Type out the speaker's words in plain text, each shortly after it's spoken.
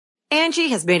Angie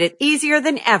has made it easier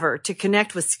than ever to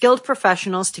connect with skilled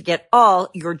professionals to get all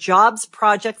your jobs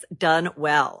projects done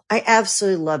well. I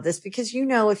absolutely love this because,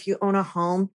 if you own a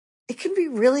home, it can be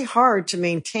really hard to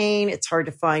maintain. It's hard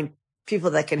to find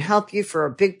people that can help you for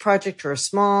a big project or a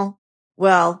small.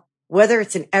 Well, whether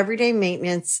it's in everyday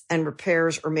maintenance and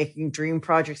repairs or making dream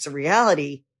projects a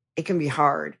reality, it can be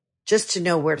hard just to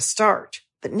know where to start.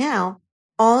 But now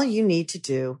all you need to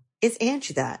do is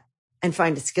Angie that and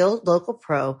find a skilled local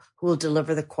pro who will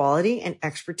deliver the quality and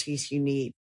expertise you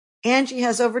need. Angie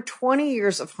has over 20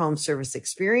 years of home service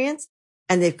experience,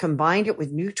 and they've combined it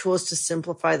with new tools to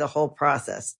simplify the whole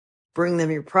process. Bring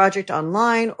them your project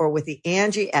online or with the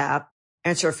Angie app,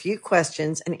 answer a few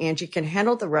questions, and Angie can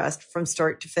handle the rest from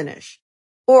start to finish.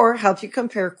 Or help you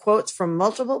compare quotes from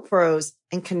multiple pros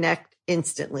and connect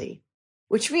instantly,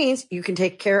 which means you can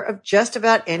take care of just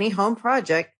about any home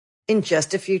project in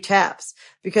just a few taps.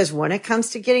 Because when it comes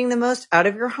to getting the most out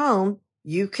of your home,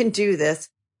 you can do this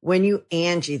when you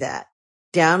Angie that.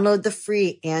 Download the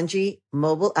free Angie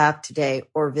mobile app today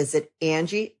or visit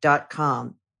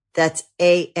Angie.com. That's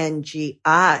ANGI.com.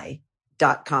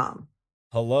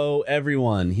 Hello,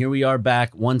 everyone. Here we are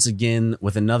back once again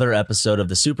with another episode of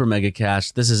the Super Mega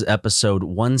Cast. This is episode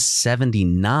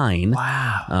 179.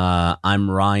 Wow. I'm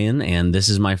Ryan, and this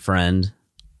is my friend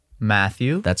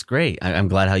Matthew. That's great. I'm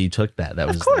glad how you took that. That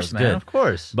was man, good. Of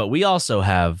course. But we also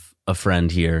have a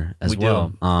friend here as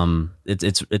well.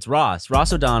 It's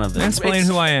Ross O'Donovan. Explain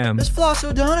who I am. It's Floss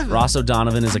O'Donovan. Ross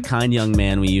O'Donovan is a kind young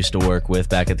man we used to work with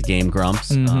back at the Game Grumps.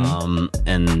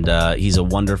 And he's a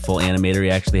wonderful animator.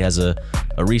 He actually has a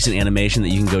recent animation that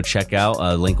you can go check out.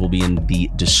 Link will be in the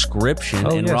description.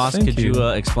 Oh, and yes, Ross, could you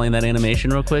explain that animation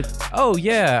real quick? Oh,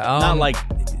 yeah. Not like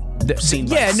scene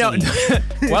by scene.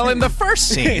 Well, in the first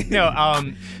scene.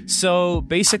 So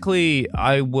basically,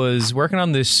 I was working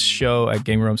on this show at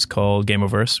Game Grumps called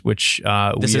Gameoverse, which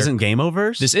this isn't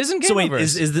Gameoverse? This isn't Gameoverse.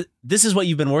 So wait, this is what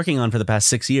you've been working on for the past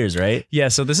 6 years, right? Yeah,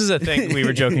 so this is a thing we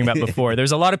were joking about before.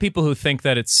 There's a lot of people who think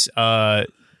that it's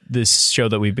this show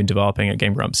that we've been developing at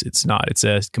Game Grumps. It's not. It's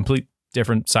a complete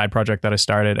different side project that I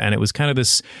started, and it was kind of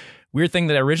this weird thing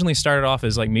that originally started off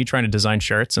as like me trying to design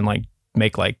shirts and like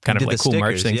make like kind of like cool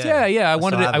merch things. Yeah. I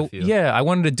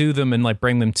wanted to do them and like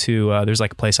bring them to there's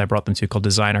like a place I brought them to called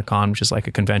DesignerCon, which is like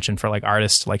a convention for like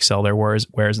artists to like sell their wares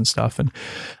and stuff. And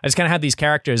I just kind of had these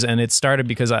characters, and it started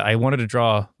because I wanted to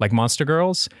draw like monster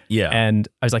girls. Yeah. And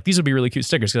I was like, these would be really cute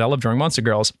stickers because I love drawing monster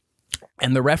girls.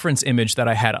 And the reference image that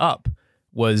I had up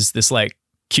was this like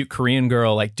cute Korean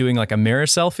girl like doing like a mirror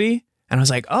selfie. And I was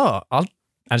like,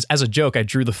 as a joke, I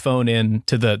drew the phone in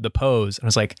to the pose, and I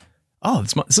was like, oh,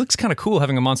 this looks kind of cool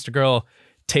having a monster girl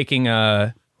taking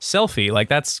a selfie. Like,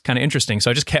 that's kind of interesting. So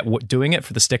I just kept doing it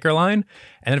for the sticker line.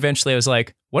 And then eventually I was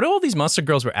like, what if all these monster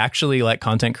girls were actually like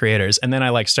content creators? And then I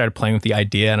like started playing with the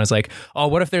idea, and I was like, oh,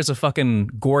 what if there's a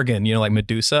fucking Gorgon, like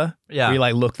Medusa? Yeah. Where you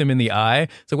like look them in the eye.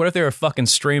 So what if they're a fucking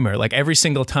streamer? Like every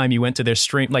single time you went to their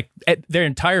stream, like their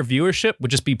entire viewership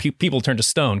would just be people turned to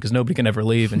stone because nobody can ever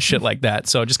leave and shit like that.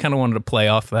 So I just kind of wanted to play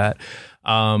off that.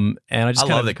 And I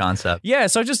love the concept. Yeah,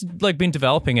 so I just like been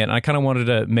developing it, and I kind of wanted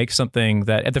to make something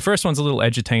that the first one's a little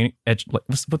edutaining. It's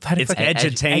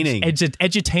edutaining.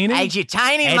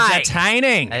 Edutaining.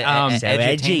 So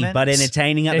edgy, but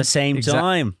entertaining at the same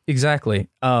time. Exactly.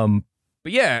 But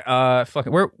yeah,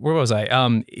 fucking where was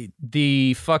I?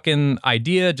 The fucking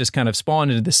idea just kind of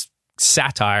spawned into this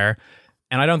satire.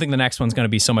 And I don't think the next one's going to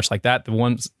be so much like that. The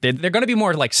ones they're going to be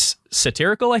more like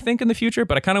satirical, I think, in the future.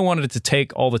 But I kind of wanted it to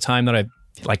take all the time that I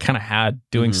like kind of had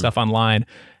doing stuff online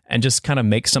and just kind of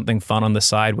make something fun on the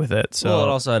side with it. So well, it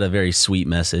also had a very sweet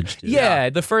message. Yeah,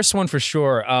 the first one for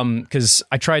sure. Because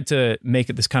I tried to make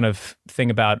it this kind of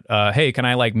thing about, hey, can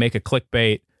I like make a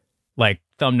clickbait like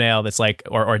thumbnail that's like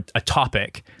or a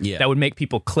topic that would make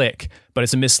people click, but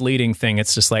it's a misleading thing.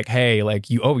 It's just like, hey, like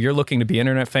you're looking to be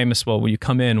internet famous. Well, when you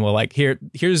come in, well, like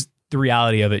here's the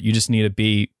reality of it. You just need to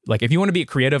be like, if you want to be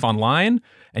creative online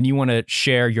and you want to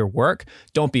share your work,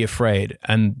 don't be afraid.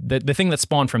 And the thing that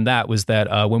spawned from that was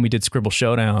that when we did Scribble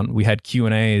Showdown, we had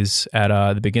Q&As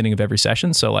at the beginning of every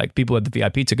session. So like people at the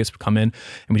VIP tickets would come in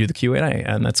and we do the Q&A,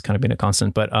 and that's kind of been a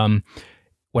constant. But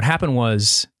what happened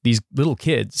was these little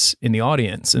kids in the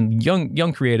audience and young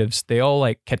creatives, they all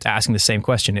like kept asking the same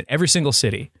question in every single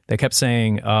city. They kept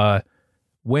saying,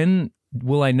 when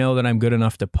will I know that I'm good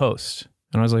enough to post?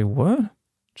 And I was like, what?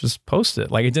 Just post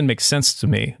it. Like, it didn't make sense to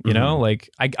me, you know? Like,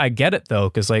 I get it though,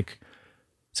 because like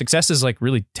success is like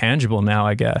really tangible now,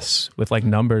 I guess, with like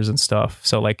numbers and stuff.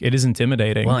 So like it is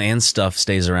intimidating. Well, and stuff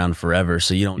stays around forever,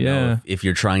 so you don't know if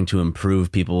you're trying to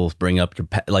improve. People bring up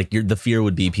the fear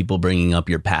would be people bringing up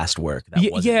your past work.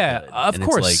 That wasn't good. Of and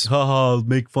course. It's like, haha,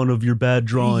 make fun of your bad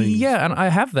drawings. Yeah, and I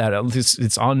have that.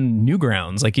 It's on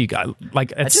Newgrounds. Like you got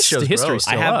like it's just shows the history. growth.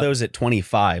 I have those at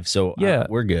 25, so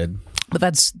we're good. But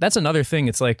that's another thing.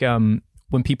 It's like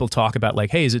when people talk about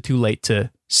like, hey, is it too late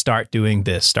to start doing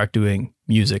this, start doing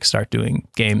music, start doing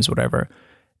games, whatever.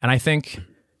 And I think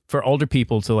for older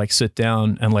people to like sit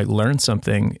down and like learn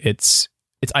something,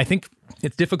 I think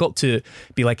it's difficult to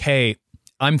be like, hey,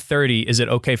 I'm 30. Is it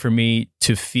okay for me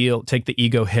to take the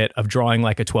ego hit of drawing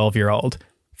like a 12-year-old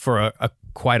for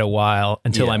quite a while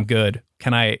until I'm good?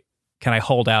 Can I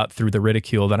hold out through the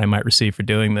ridicule that I might receive for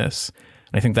doing this?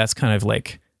 And I think that's kind of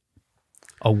like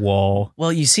a wall.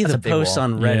 Well, you see the posts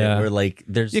on Reddit where like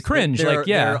there's you cringe.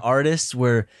 There are artists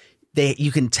where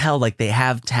you can tell like they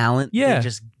have talent. Yeah. They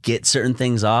just get certain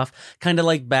things off. Kind of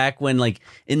like back when like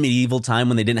in medieval time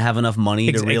when they didn't have enough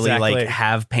money to really like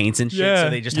have paints and shit. So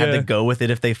they just had to go with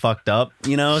it if they fucked up,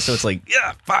 you know? So it's like,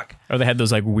 fuck. Or they had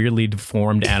those like weirdly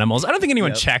deformed animals. I don't think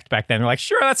anyone checked back then. They're like,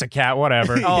 sure, that's a cat,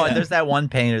 whatever. And there's that one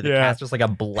painter. The cat's just like a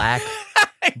black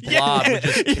blob with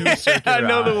just two circular I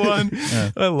know the eyes.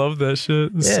 one. I love that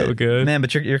shit. It's so good. Man,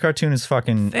 but your cartoon is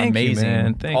fucking Thank you, amazing.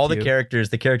 man. Thank All you. the characters,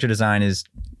 the character design is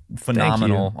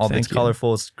phenomenal. It's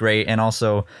colorful, it's great. And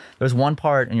also there's one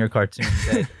part in your cartoon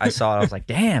that I saw, I was like,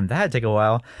 damn, that'd take a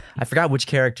while. I forgot which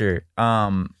character,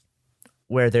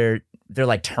 where they're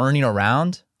like turning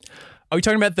around. Are you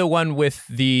talking about the one with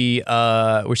the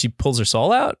where she pulls her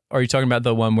soul out? Or are you talking about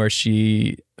the one where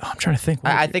I'm trying to think.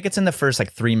 I think it's in the first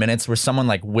like 3 minutes where someone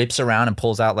like whips around and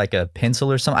pulls out like a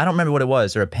pencil or something. I don't remember what it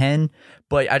was, or a pen,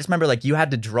 but I just remember like you had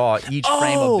to draw each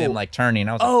frame of them like turning.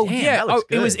 I was like, damn, that looks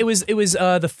good. It was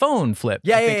the phone flip.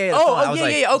 Yeah.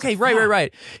 Okay,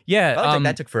 right. Yeah. I think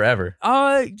that took forever.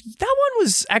 That one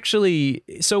was actually,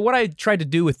 so what I tried to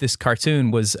do with this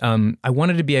cartoon was I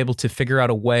wanted to be able to figure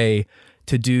out a way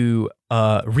to do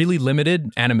really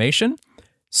limited animation.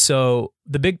 So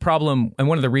the big problem, and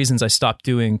one of the reasons I stopped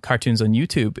doing cartoons on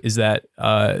YouTube, is that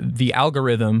the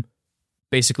algorithm,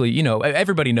 basically, you know,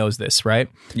 everybody knows this, right?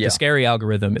 Yeah. The scary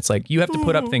algorithm. It's like you have to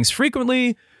put up things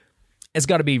frequently. It's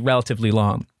got to be relatively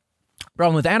long.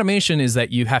 Problem with animation is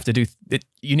that you have to do it.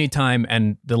 You need time,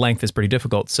 and the length is pretty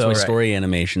difficult. So story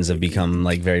animations have become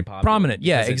like very popular. Prominent.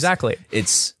 Yeah, exactly.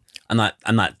 I'm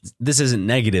not, this isn't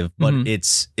negative, but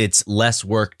it's less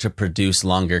work to produce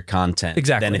longer content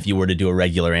than if you were to do a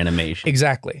regular animation.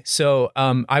 Exactly. So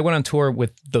I went on tour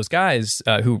with those guys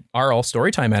who are all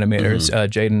Storytime animators,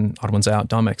 Jaden, Odd Ones Out,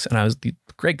 Domix, and I was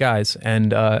great guys.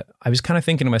 And I was kind of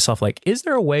thinking to myself, like, is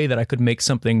there a way that I could make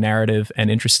something narrative and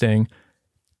interesting,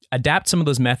 adapt some of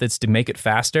those methods to make it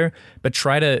faster, but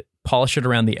try to polish it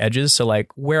around the edges? So like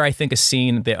where I think a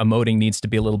scene, the emoting needs to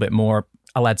be a little bit more,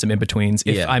 I'll add some in-betweens.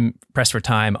 If I'm pressed for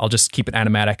time, I'll just keep it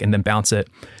animatic and then bounce it.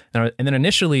 And then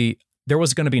initially, there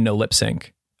was going to be no lip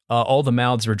sync. All the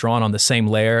mouths were drawn on the same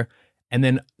layer. And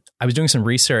then I was doing some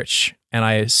research, and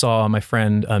I saw my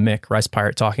friend Mick, Rice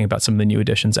Pirate, talking about some of the new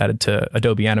additions added to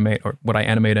Adobe Animate, or what I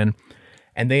animate in.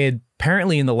 And they had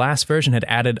apparently in the last version had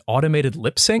added automated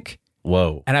lip sync.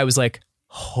 Whoa. And I was like,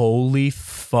 holy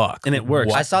fuck. And it works.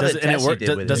 What? I saw that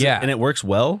and it works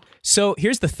well. So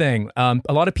here's the thing. A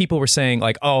lot of people were saying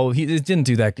like, oh, he didn't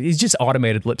do that. He's just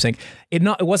automated lip sync. It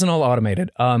wasn't all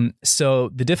automated. So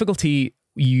the difficulty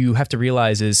you have to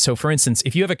realize is, so for instance,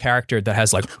 if you have a character that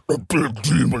has like a big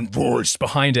demon voice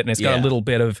behind it and it's got a little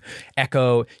bit of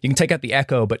echo, you can take out the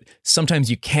echo, but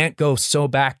sometimes you can't go so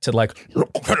back to like,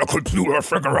 can a computer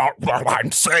figure out what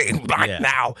I'm saying right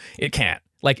now? It can't.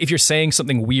 Like if you're saying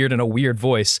something weird in a weird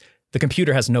voice, the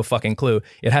computer has no fucking clue.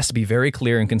 It has to be very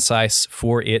clear and concise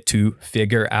for it to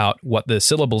figure out what the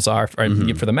syllables are for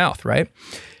the mouth, right?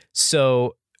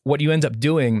 So what you end up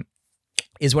doing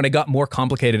is when it got more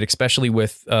complicated, especially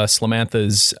with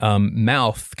Slamantha's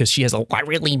mouth, because she has a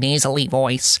really nasally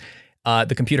voice,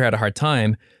 the computer had a hard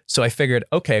time. So I figured,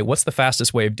 okay, what's the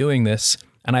fastest way of doing this?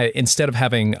 And I, instead of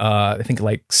having, I think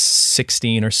like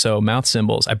 16 or so mouth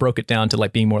symbols, I broke it down to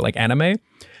like being more like anime.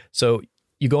 So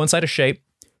you go inside a shape,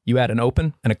 you add an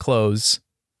open and a close,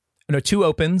 no, two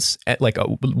opens, at like a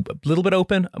little bit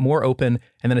open, more open,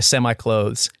 and then a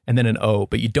semi-close, and then an O,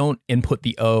 but you don't input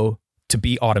the O to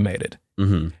be automated.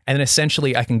 And then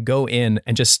essentially I can go in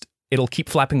and just, it'll keep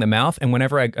flapping the mouth. And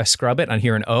whenever I scrub it and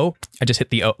hear an O, I just hit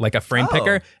the O, like a frame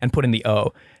picker, and put in the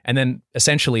O. And then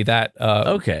essentially that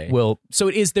will, so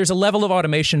it is, there's a level of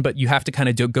automation, but you have to kind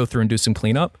of go through and do some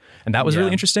cleanup. And that was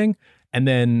really interesting. And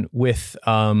then with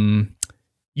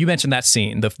you mentioned that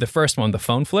scene, the first one, the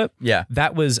phone flip. Yeah.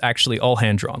 That was actually all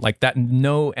hand drawn. Like that,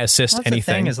 no assist, That's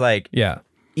anything. The thing is like, yeah.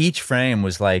 Each frame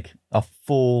was like a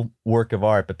full work of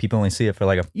art, but people only see it for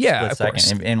like a split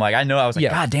second. And like, I know, I was like,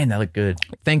 God damn, that looked good.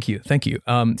 Thank you.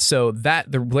 So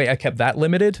the way I kept that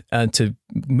limited to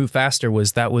move faster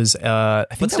was I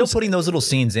think but still putting those little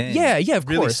scenes in. Yeah, of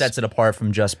really course. sets it apart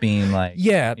from just being like,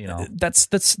 that's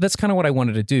kind of what I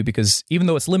wanted to do, because even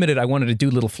though it's limited, I wanted to do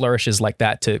little flourishes like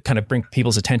that to kind of bring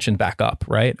people's attention back up,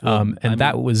 right?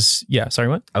 That was sorry,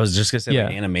 what? I was just gonna say,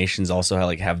 like, animations also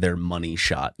have their money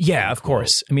shot. Yeah, of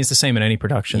course. I mean, it's the same in any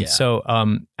production. So,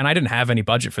 and I didn't have any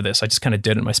budget for this. I just kind of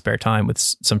did it in my spare time with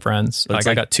some friends. Like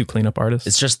I got 2 cleanup artists.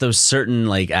 It's just those certain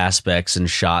like aspects and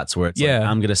shots where it's like,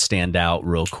 I'm gonna stand out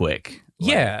real quick.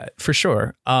 Yeah, for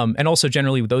sure. And also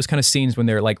generally those kind of scenes when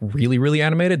they're like really, really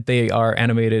animated, they are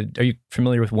animated. Are you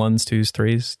familiar with 1s, 2s,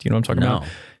 3s? Do you know what I'm talking about?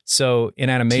 So in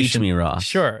animation, teach me, Ross.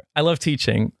 Sure, I love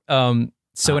teaching.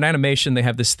 So in animation, they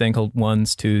have this thing called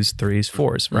 1s, 2s, 3s,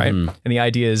 4s, right? And the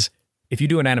idea is, if you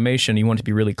do an animation, you want it to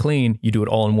be really clean, you do it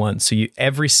all in one. So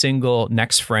every single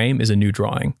next frame is a new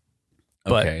drawing.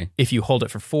 But if you hold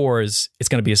it for 4s, it's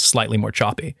going to be slightly more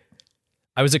choppy.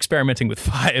 I was experimenting with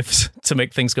 5s to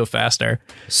make things go faster.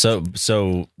 So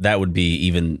that would be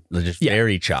even just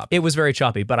very choppy. It was very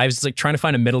choppy, but I was like trying to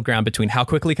find a middle ground between how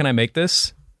quickly can I make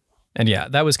this? And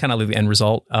that was kind of the end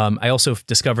result. I also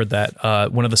discovered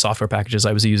that one of the software packages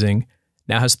I was using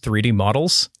now has 3D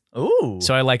models. Ooh.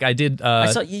 So I did.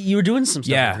 I saw you were doing some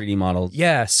stuff with 3D models.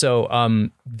 Yeah. So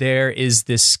there is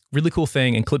this really cool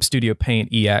thing in Clip Studio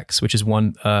Paint EX, which is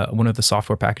one of the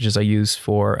software packages I use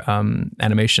for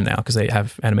animation now, because they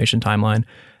have Animation Timeline.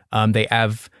 They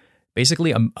have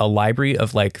basically a library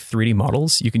of like 3D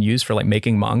models you can use for like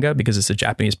making manga, because it's a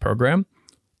Japanese program.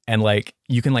 And like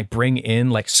you can like bring in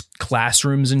like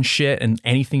classrooms and shit and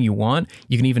anything you want.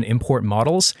 You can even import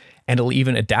models, and it'll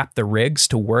even adapt the rigs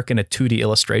to work in a 2D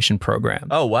illustration program.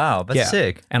 Oh, wow. That's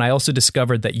sick. And I also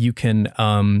discovered that you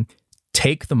can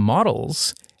take the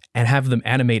models and have them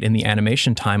animate in the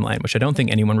Animation Timeline, which I don't think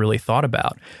anyone really thought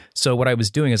about. So what I was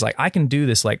doing is like, I can do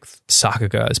this like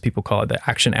Sakuga, as people call it, the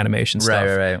action animation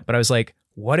stuff. Right. But I was like,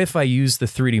 what if I use the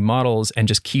 3D models and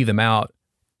just key them out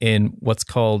in what's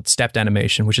called stepped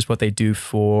animation, which is what they do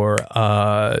for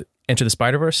Enter the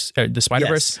Spider-Verse.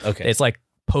 Yes. Okay. It's like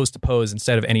pose to pose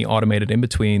instead of any automated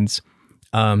in-betweens.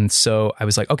 So I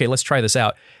was like, okay, let's try this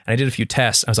out. And I did a few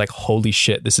tests. I was like, holy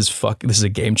shit, this is a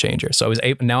game changer. So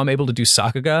now I'm able to do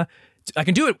Sakuga. I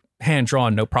can do it hand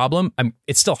drawn, no problem.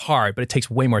 It's still hard, but it takes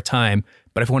way more time.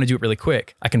 But if I want to do it really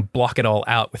quick, I can block it all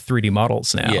out with 3D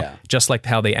models now. Yeah. Just like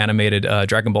how they animated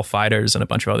Dragon Ball FighterZ and a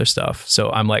bunch of other stuff.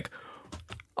 So I'm like,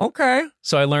 okay.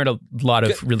 So I learned a lot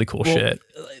of really cool shit.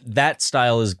 That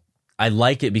style is, I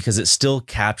like it because it still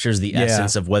captures the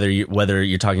essence of whether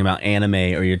you're talking about anime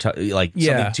or you're like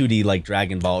something 2D like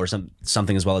Dragon Ball or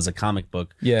something as well as a comic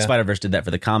book. Yeah. Spider-Verse did that for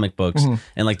the comic books,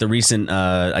 and like the recent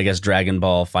I guess Dragon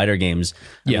Ball fighter games.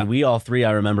 I mean, we all three,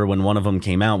 I remember when one of them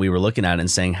came out, we were looking at it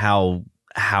and saying how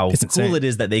cool it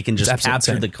is that they can just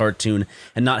capture the cartoon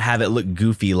and not have it look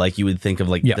goofy like you would think of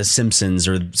like The Simpsons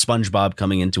or SpongeBob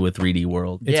coming into a 3D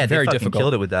world. It's very they difficult.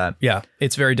 Killed it with that. Yeah,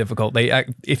 it's very difficult. I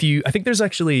think there's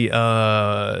actually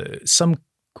some,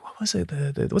 what was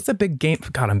it? What's the big game?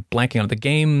 God, I'm blanking on it. The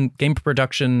game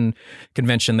production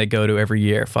convention they go to every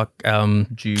year.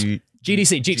 GDC.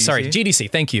 GDC.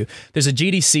 Thank you. There's a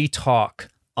GDC talk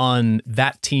on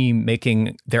that team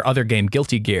making their other game,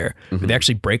 Guilty Gear, where they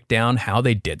actually break down how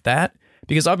they did that.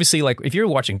 Because obviously, like if you're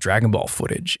watching Dragon Ball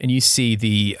footage and you see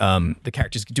the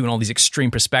characters doing all these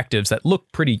extreme perspectives that look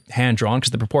pretty hand drawn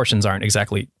because the proportions aren't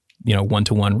exactly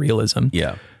 1-to-1 realism.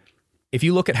 Yeah. If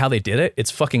you look at how they did it, it's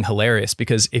fucking hilarious,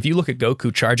 because if you look at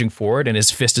Goku charging forward and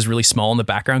his fist is really small in the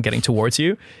background getting towards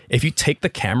you, if you take the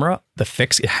camera,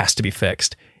 it has to be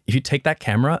fixed. If you take that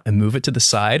camera and move it to the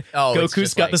side,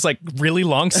 Goku's got this like really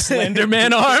long Slender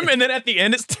Man arm, and then at the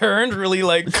end it's turned really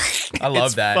like. I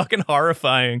love that. Fucking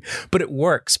horrifying, but it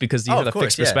works because you have a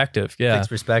fixed perspective. Yeah, fixed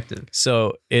perspective.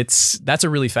 So that's a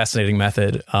really fascinating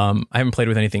method. I haven't played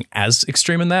with anything as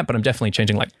extreme in that, but I'm definitely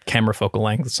changing like camera focal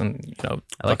lengths and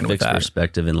I like fixed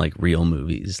perspective in like real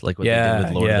movies, like what they did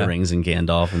with Lord of the Rings and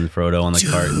Gandalf and Frodo on the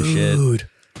cart and shit.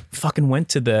 Fucking went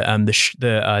to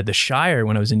the Shire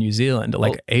when I was in New Zealand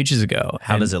ages ago.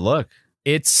 How does it look?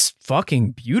 It's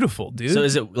fucking beautiful, dude. So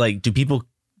is it like, do people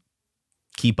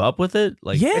keep up with it?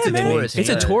 Like, it's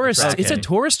a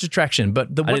tourist attraction. But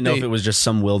I didn't know if it was just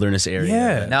some wilderness area.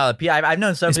 Yeah, no, I've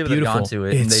known some people that have gone to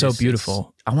it. It's so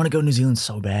beautiful. I want to go to New Zealand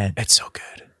so bad. It's so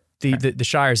good. The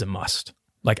Shire is a must.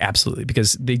 Like absolutely,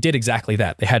 because they did exactly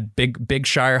that. They had big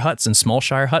Shire huts and small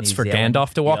Shire huts for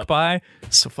Gandalf to walk by.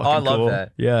 So fucking cool. I love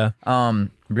that. Yeah.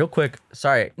 Real quick,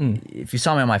 sorry, if you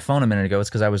saw me on my phone a minute ago, it's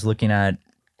because I was looking at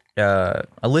a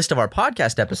list of our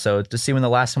podcast episodes to see when the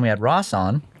last time we had Ross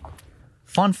on.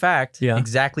 Fun fact,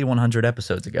 exactly 100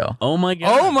 episodes ago. Oh my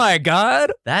god. Oh my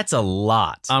god. That's a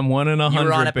lot. I'm 1 in 100, you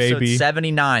were on episode baby.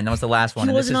 79. That was the last one. He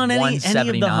and wasn't this is on any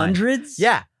of the hundreds?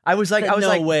 Yeah. I was like,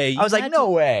 No way. I was like, no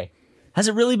way. Has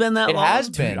it really been that It long? has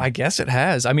been. Dude, I guess it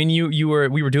has. I mean, we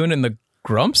were doing it in the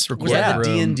Grumps recording Was that the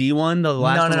room. D&D one? The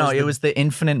last one No. was It was the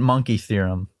Infinite Monkey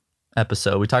Theorem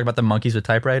episode. We talked about the monkeys with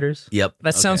typewriters. Yep.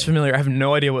 That sounds familiar. I have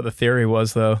no idea what the theory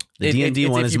was, though. The D&D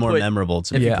one is more memorable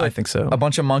to me. Yeah, I think so. A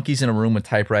bunch of monkeys in a room with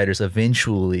typewriters.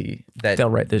 Eventually, They'll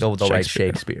write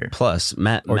Shakespeare. Plus,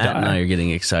 Matt and I are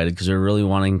getting excited because we're really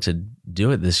wanting to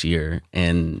do it this year,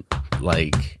 and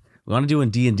like we want to do a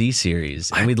D&D series,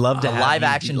 and we'd love to A have live you,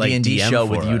 action like, D&D DM show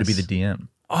for with you to us. be the DM.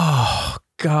 Oh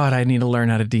God, I need to learn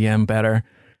how to DM better.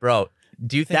 Bro,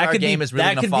 do you think That our could game be, is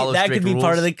really going to follow that strict could be rules?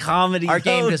 part of the comedy. Our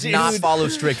game does not dude. follow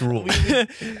strict rules.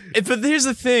 But here's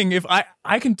the thing: if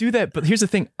I can do that, but here's the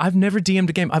thing: I've never DM'd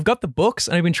a game. I've got the books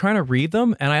and I've been trying to read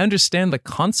them, and I understand the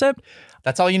concept.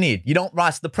 That's all you need. You don't,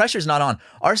 Ross. The pressure's not on.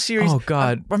 Our series. Oh,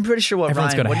 God. I'm pretty sure what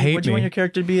Everyone's Ryan. gonna What do you hate want me. your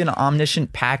character to be? An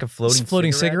omniscient pack of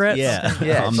floating cigarettes? Yeah,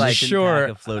 Yeah, it's like, Omniscient sure. pack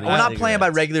of floating We're not playing by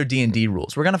cigarettes. regular D&D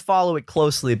rules. We're gonna follow it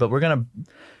closely, but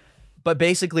But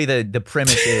basically, the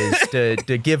premise is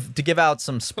to give out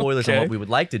some spoilers on Okay. what we would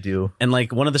like to do. And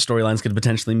like one of the storylines could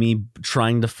potentially me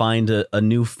trying to find a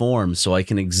new form so I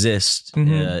can exist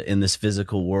in this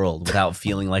physical world without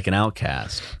feeling like an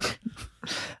outcast.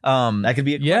 That could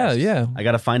be a quest. Yeah. I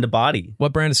got to find a body.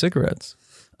 What brand of cigarettes?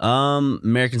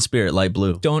 American Spirit, light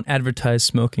blue. Don't advertise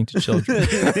smoking to children.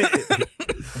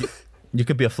 You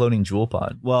could be a floating jewel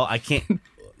pod. Well, I can't.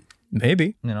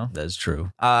 Maybe. You know. That's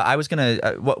true. I was gonna.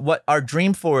 What our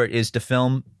dream for it is to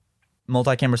film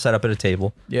multi-camera setup at a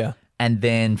table. Yeah. And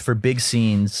then for big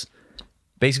scenes,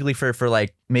 basically for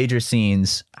like major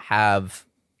scenes,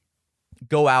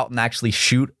 go out and actually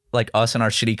shoot like us in our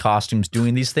shitty costumes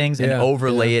doing these things and Yeah,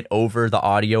 overlay it over the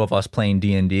audio of us playing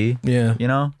D&D. Yeah. You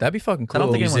know? That'd be fucking I cool.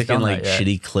 don't think anyone's Music and done like that yet.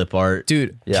 shitty clip art.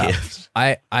 Dude, Yeah. GIFs.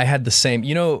 I had the same,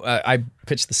 I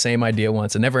pitched the same idea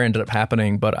once. It never ended up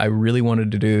happening, but I really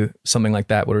wanted to do something like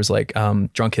that where it was like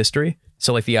drunk history.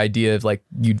 So like the idea of like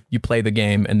you play the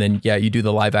game and then you do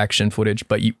the live action footage,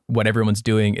 but what everyone's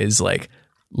doing is like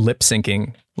lip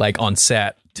syncing like on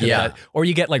set to that. Or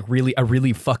you get like a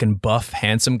really fucking buff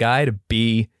handsome guy to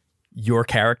be your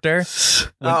character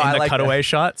in I the like cutaway that.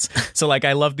 shots. So like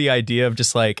I love the idea of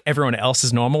just like everyone else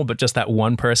is normal, but just that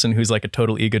one person who's like a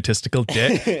total egotistical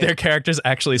dick. Their character's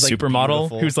actually a like supermodel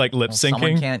beautiful. who's like lip syncing.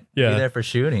 Someone can't be there for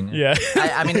shooting. Yeah.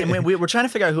 I mean, and we're trying to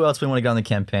figure out who else we want to get on the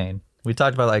campaign. We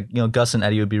talked about like, Gus and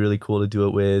Eddie would be really cool to do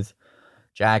it with.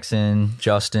 Jackson,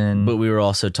 Justin. But we were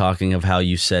also talking of how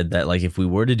you said that like if we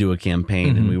were to do a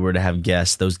campaign and we were to have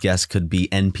guests, those guests could be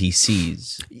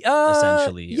NPCs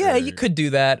essentially. Yeah, or- you could do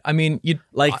that. I mean, you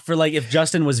like for like if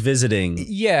Justin was visiting.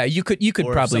 yeah, you could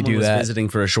Or probably if someone do was that. visiting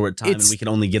for a short time, and we could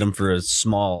only get him for a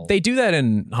small. They do that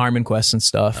in Harmon Quest and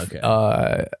stuff.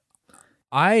 Okay.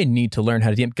 I need to learn how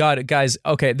to DM. God, guys,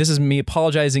 okay, this is me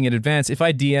apologizing in advance. If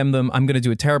I DM them, I'm going to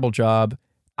do a terrible job.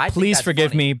 I think Please that's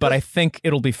forgive funny. me, but I think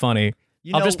it'll be funny.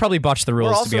 I'll just probably botch the We're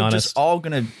rules, also to be honest. just all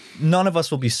gonna. None of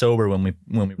us will be sober when we.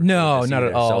 No, record this not at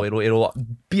either, all. So it'll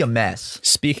be a mess.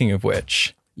 Speaking of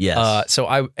which, yes.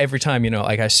 so every time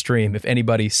like I stream, if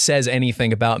anybody says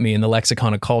anything about me in the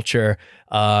lexicon of culture,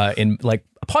 in like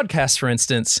a podcast, for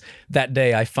instance, that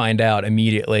day I find out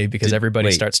immediately because everybody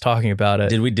wait. starts talking about it.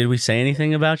 Did we say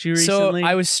anything about you So recently?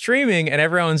 I was streaming and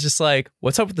everyone's just like,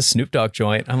 "What's up with the Snoop Dogg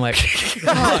joint?" I'm like,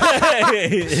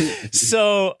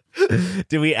 so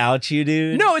Did we out you,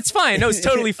 dude? no, it's fine. No, it's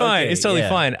totally fine. Okay, It's totally yeah.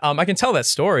 fine. I can tell that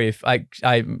story if I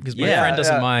because my Yeah, friend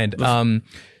doesn't yeah. mind.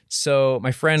 So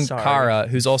my friend Sorry. Kara,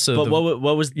 who's also But the-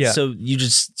 what was? Yeah. So you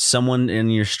someone in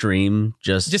your stream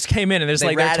just came in and there's They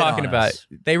like they're ratted talking on about us.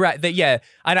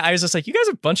 I was just like, you guys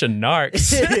are a bunch of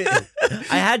narcs.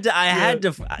 I had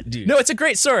to dude. No, it's a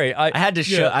great story. I had to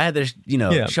show. I had to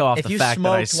Yeah. show off If the you fact that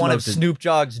I smoked one of smoked a- Snoop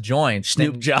Dogg's joints,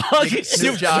 Snoop then- Dogg.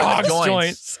 Snoop Dogg's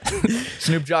joints.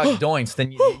 Snoop Dogg's joints,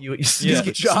 then you Yeah.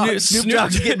 Snoop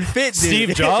Dogg's getting fit, dude.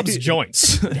 Steve Jobs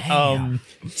joints.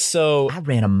 So I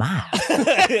ran a mile.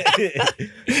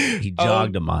 He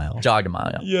jogged a mile.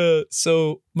 Yeah.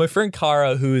 So my friend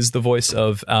Kara, who is the voice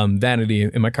of Vanity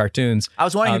in my cartoons. I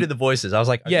was wanting to do the voices. I was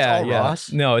like, all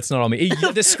Ross? No, it's not all me.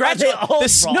 The scratch.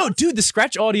 The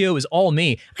scratch audio is all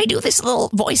me. I do this little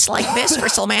voice like this for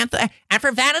Samantha, and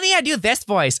for Vanity, I do this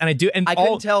voice, and I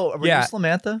couldn't tell. Were you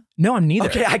Samantha? No, I'm neither.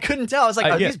 Okay, I couldn't tell. I was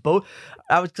like, are these both?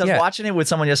 I was watching it with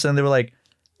someone yesterday, and they were like,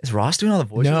 "Is Ross doing all the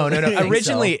voices?" No.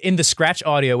 Originally, in the scratch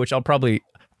audio, which I'll probably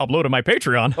upload on my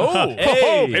Patreon.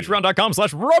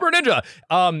 Patreon.com/Rubber Ninja.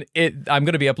 I'm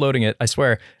going to be uploading it. I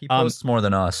swear. He posts more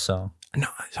than us, so. No,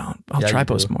 I don't. I'll try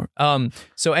post more.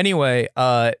 So anyway,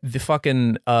 the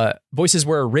fucking voices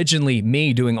were originally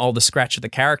me doing all the scratch of the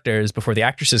characters before the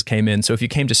actresses came in. So if you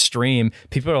came to stream,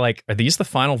 people are like, "Are these the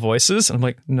final voices?" And I'm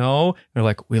like, "No." And they're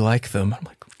like, "We like them." I'm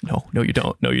like, "No, you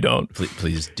don't. No, you don't.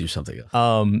 Please do something else."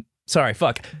 Sorry,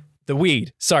 fuck the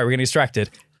weed. Sorry, we're getting distracted.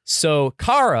 So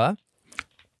Kara,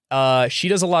 she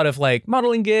does a lot of like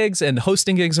modeling gigs and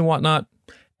hosting gigs and whatnot.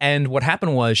 And what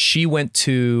happened was she went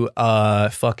to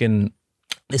fucking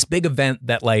this big event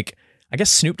that like I guess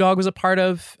Snoop Dogg was a part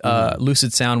of,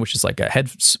 Lucid Sound, which is like a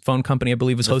headphone company, I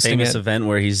believe, was hosting famous it. Event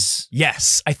where he's...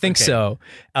 Yes, I think so.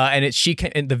 And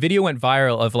the video went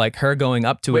viral of like her going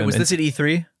up to him. Wait, was this at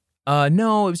E3?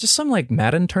 No, it was just some like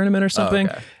Madden tournament or something.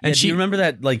 Oh, okay. And do you remember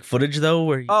that like footage though?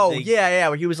 Where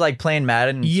where he was like playing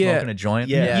Madden and smoking a joint.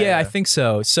 Yeah, I think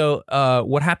so. So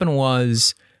what happened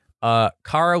was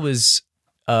Kara was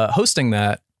hosting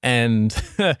that, and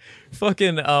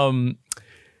fucking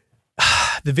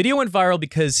the video went viral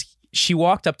because she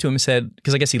walked up to him and said,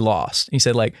 because I guess he lost. And he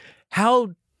said like, how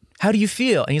do you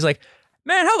feel? And he's like,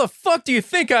 "Man, how the fuck do you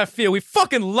think I feel? We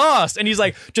fucking lost." And he's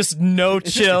like, just no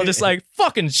chill, just like,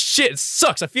 fucking shit, it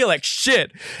sucks. I feel like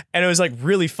shit. And it was like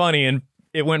really funny and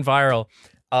it went viral.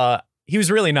 He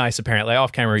was really nice, apparently.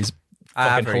 Off camera, he's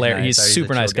fucking hilarious. Nice. He's a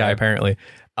super nice guy, apparently.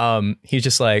 He's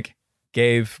just like,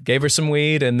 gave her some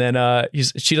weed, and then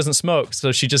she doesn't smoke.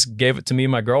 So she just gave it to me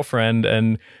and my girlfriend,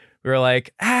 and we were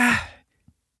like, yeah,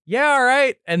 all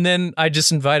right. And then I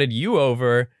just invited you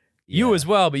over. You as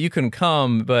well, but you couldn't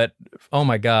come. But oh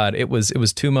my God, it was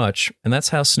too much. And that's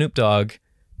how Snoop Dogg.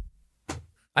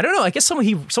 I don't know. I guess someone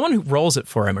who rolls it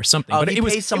for him or something. But he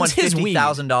pays someone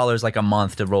 $50,000 like a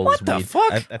month to roll his weed. What the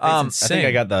fuck? I think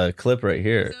I got the clip right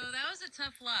here. So that was a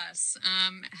tough loss.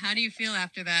 How do you feel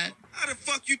after that? How the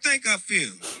fuck you think I feel?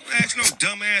 Don't ask no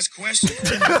dumbass question.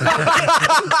 Get it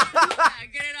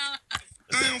all.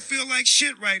 I don't feel like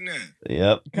shit right now.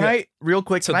 Yep. Can I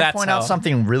point out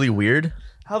something really weird?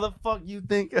 How the fuck you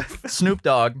think? Snoop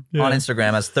Dogg on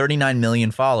Instagram has 39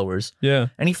 million followers. Yeah.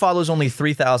 And he follows only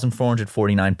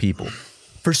 3,449 people.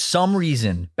 For some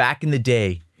reason, back in the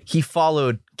day, he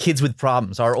followed Kids with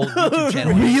Problems, our old YouTube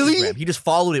channel. Really? He just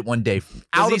followed it one day.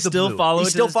 He still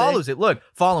follows it. Look,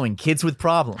 following Kids with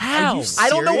Problems. How? I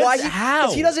don't know why.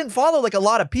 How? He doesn't follow like a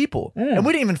lot of people. And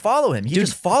we didn't even follow him. He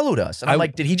just followed us. And I'm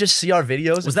like, did he just see our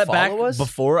videos? Was that back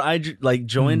before I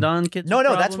joined on Kids with Problems?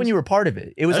 No, that's when you were part of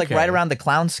it. It was like right around the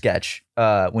clown sketch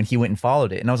when he went and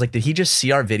followed it. And I was like, did he just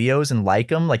see our videos and like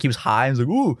them? Like he was high and was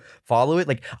like, ooh, follow it.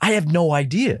 Like I have no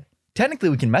idea. Technically,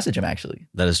 we can message him actually.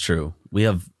 That is true. We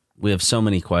have so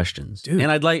many questions. Dude.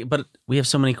 And but we have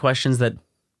so many questions that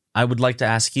I would like to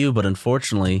ask you, but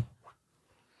unfortunately,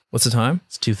 what's the time?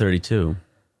 It's 2:32.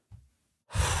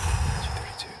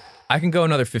 I can go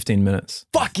another 15 minutes.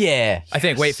 Fuck yeah. I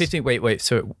think, wait.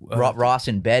 So Ross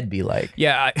in bed be like,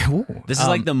 yeah. This is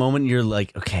like the moment you're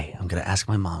like, okay, I'm going to ask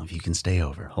my mom if you can stay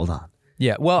over. Hold on.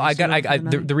 Yeah, well,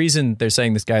 the reason they're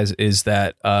saying this, guys, is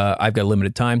that I've got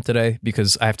limited time today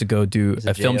because I have to go do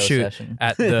a film shoot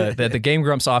at the Game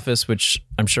Grumps office, which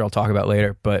I'm sure I'll talk about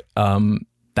later. But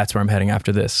that's where I'm heading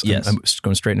after this. Yes. I'm just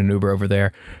going straight in an Uber over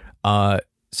there.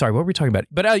 Sorry, what were we talking about?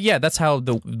 But yeah, that's how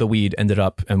the weed ended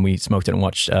up, and we smoked it and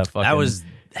watched. That was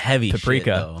heavy Paprika.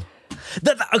 Shit, though.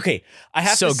 Okay, I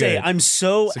have to say, I'm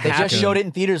so happy. They just showed it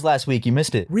in theaters last week. You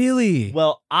missed it. Really?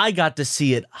 Well, I got to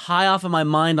see it high off of my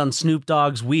mind on Snoop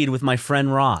Dogg's weed with my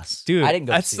friend Ross. Dude, I didn't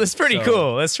go see that's it, pretty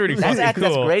cool. That's pretty cool. That's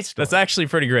a great story. That's actually a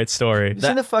pretty great story. You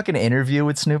seen the fucking interview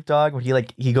with Snoop Dogg where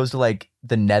he goes to like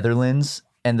the Netherlands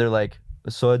and they're like,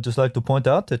 so I'd just like to point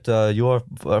out that you are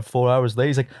 4 hours late.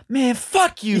 He's like, man,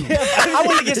 fuck you. I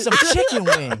want to get some chicken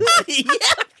wings.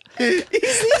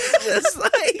 He's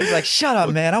like, shut up,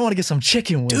 man. I want to get some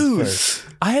chicken wings. Dude, first.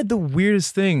 I had the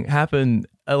weirdest thing happen.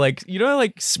 Like, you know,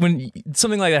 like when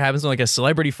something like that happens when like a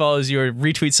celebrity follows you or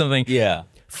retweets something. Yeah.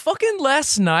 Fucking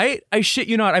last night, I shit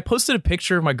you not, I posted a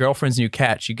picture of my girlfriend's new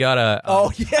cat. She got a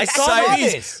I saw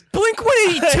this.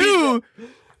 Blink-182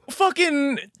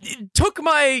 fucking took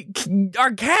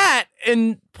our cat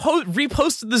and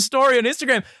reposted the story on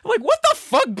Instagram. I'm like, what the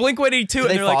fuck, Blink-182? Do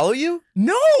they follow you?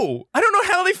 No, I don't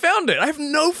know how they found it. I have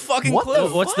no fucking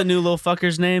clue. What's the new little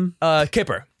fucker's name?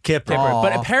 Kipper. Kipper.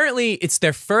 But apparently it's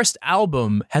their first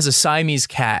album has a Siamese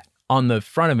cat on the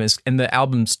front of it, and the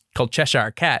album's called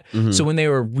Cheshire Cat. So when they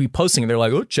were reposting it, they're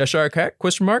like, oh, Cheshire Cat, ?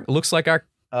 Looks like our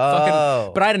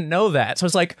fucking... But I didn't know that. So I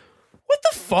was like, what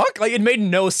the fuck? Like, it made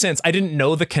no sense. I didn't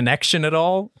know the connection at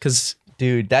all, because...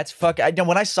 Dude, that's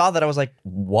when I saw that, I was like,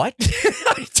 what?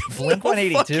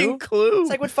 Blink-182? Fucking clue.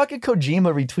 It's like when fucking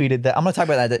Kojima retweeted that. I'm going to talk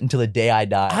about that until the day I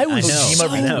die. Kojima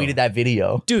retweeted that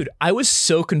video. Dude, I was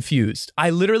so confused. I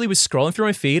literally was scrolling through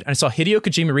my feed, and I saw Hideo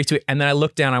Kojima retweet, and then I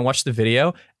looked down, I watched the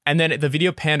video, and then the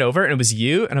video panned over, and it was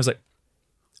you, and I was like,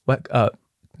 what?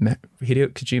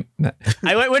 Hideo Kojima?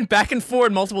 I went back and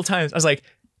forward multiple times. I was like,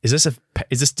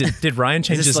 did Ryan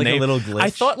change his like name? A little glitch?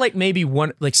 I thought like maybe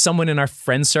someone in our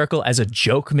friend circle as a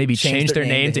joke maybe changed their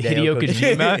name to Hideo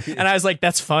Kojima. And I was like,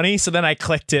 that's funny. So then I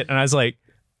clicked it and I was like,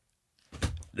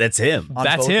 that's him.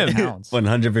 That's him.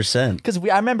 100%. Because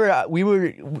I remember we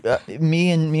were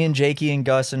me and Jakey and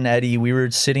Gus and Eddie, we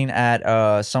were sitting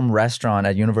at some restaurant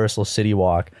at Universal City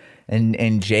Walk.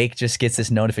 And Jake just gets this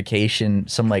notification,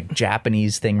 some like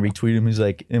Japanese thing retweeted him. He's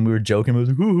like, and we were joking. I was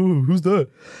like, who's that?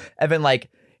 And then like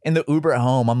in the Uber at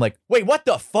home, I'm like, wait, what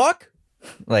the fuck?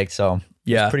 Like, so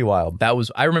yeah, it's pretty wild.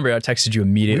 I remember I texted you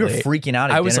immediately. We were freaking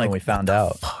out at dinner when we found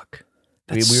out. Fuck.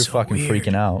 We were so fucking weird.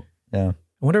 Freaking out. Yeah.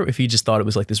 I wonder if he just thought it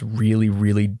was like this really,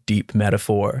 really deep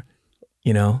metaphor,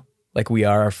 you know? Like we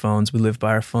are our phones, we live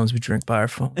by our phones, we drink by our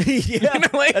phones. Yeah, you know,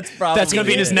 like, that's gonna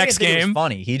be in his next game. It was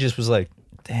funny. He just was like,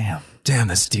 damn,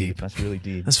 that's deep. That's really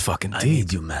deep. That's fucking deep. I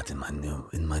need you, Matt, in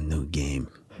my new game.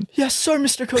 Yes, sir,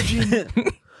 Mr.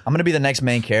 Kojima. I'm gonna be the next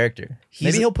main character.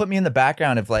 Maybe he'll put me in the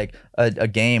background of like a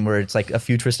game where it's like a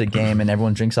futuristic game and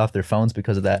everyone drinks off their phones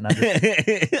because of that.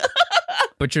 And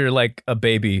but you're like a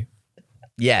baby.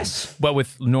 Yes, but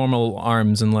with normal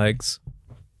arms and legs.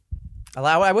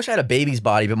 I wish I had a baby's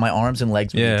body, but my arms and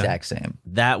legs were the exact same.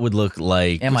 That would look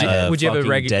like would you have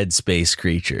a dead space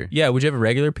creature. Yeah, would you have a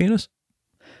regular penis?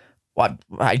 Well,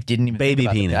 I didn't even baby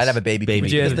penis. I'd have a baby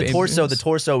penis. Because the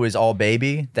torso is all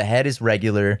baby. The head is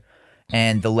regular,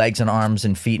 and the legs and arms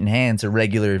and feet and hands are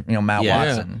regular. You know, Matt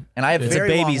Watson. And I have it's a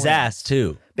baby's ass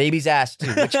too. Baby's ass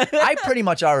too, which I pretty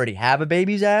much already have a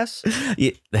baby's ass.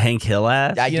 The Hank Hill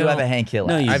ass. I do have a Hank Hill ass.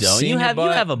 No, you I've don't. You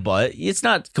have a butt. It's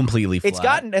not completely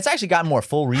flat. It's actually gotten more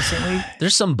full recently.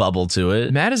 There's some bubble to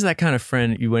it. Matt is that kind of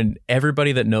friend when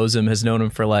everybody that knows him has known him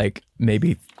for like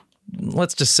maybe,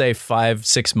 let's just say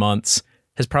 5-6 months,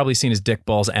 has probably seen his dick,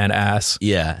 balls, and ass.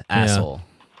 Yeah, asshole.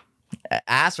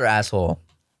 Ass or asshole?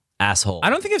 Asshole. I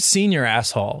don't think I've seen your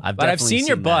asshole, but I've seen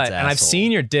your butt and I've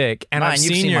seen your dick and I've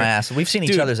seen my ass. We've seen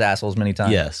each other's assholes many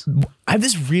times. Yes. I have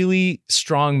this really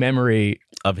strong memory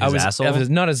of his asshole.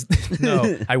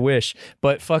 No, I wish.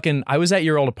 But fucking, I was at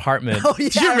your old apartment. Oh yeah,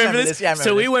 do you remember this? Yeah, I remember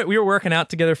so this. we were working out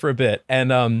together for a bit,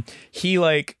 and he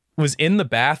like was in the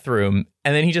bathroom,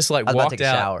 and then he just like walked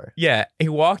out. Shower. Yeah, he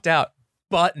walked out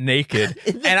butt naked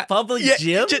in the public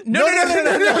gym. No. In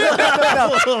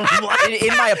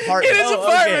my apartment. In his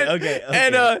apartment.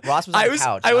 Okay. Ross And was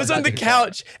on the couch. I was on the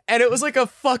couch, and it was like a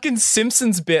fucking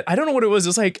Simpsons bit. I don't know what it was. It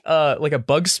was like a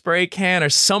bug spray can or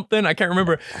something. I can't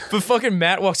remember. But fucking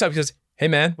Matt walks up and goes, "Hey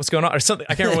man, what's going on?" or something.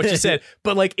 I can't remember what you said.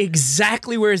 But like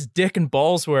exactly where his dick and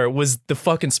balls were was the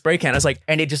fucking spray can. I was like,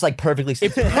 and it just like perfectly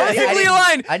perfectly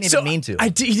aligned. I didn't even mean to. He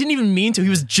didn't even mean to. He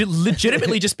was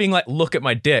legitimately just being like, "Look at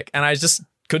my dick," and I just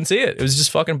couldn't see it. It was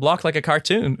just fucking blocked like a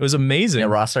cartoon. It was amazing. Yeah,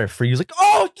 Ross started free. He was like,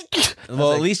 "Oh."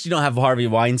 Well, at least you don't have Harvey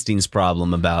Weinstein's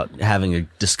problem about having a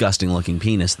disgusting looking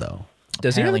penis, though.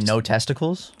 Does he have no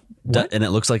testicles? And it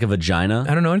looks like a vagina.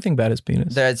 I don't know anything about his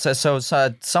penis. So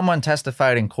someone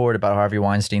testified in court about Harvey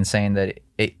Weinstein saying that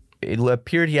it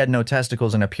appeared he had no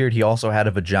testicles and appeared he also had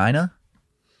a vagina.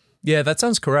 Yeah, that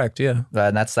sounds correct. Yeah,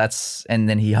 and and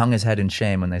then he hung his head in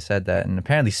shame when they said that, and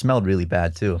apparently smelled really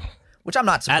bad too. Which I'm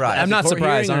not surprised. I'm not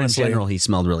surprised. Honestly, in general, he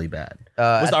smelled really bad.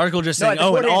 Was the article just saying?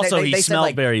 And also he smelled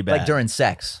like, very bad, like during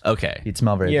sex. Okay, he'd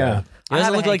smell very bad. He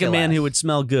doesn't look like a man who would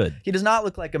smell good. He does not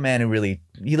look like a man who really.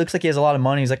 He looks like he has a lot of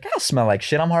money. He's like, I'll smell like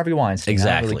shit. I'm Harvey Weinstein.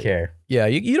 Exactly. I don't really care. Yeah,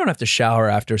 you don't have to shower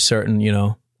after a certain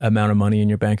amount of money in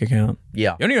your bank account.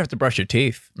 Yeah, you don't even have to brush your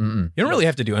teeth. You don't really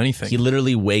have to do anything. He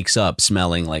literally wakes up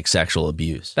smelling like sexual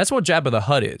abuse. That's what Jabba the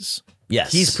Hutt is.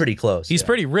 Yes. He's pretty close. He's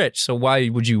pretty rich, so why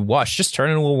would you wash? Just turn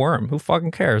into a worm. Who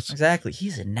fucking cares? Exactly.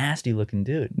 He's a nasty looking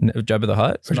dude. Jabba the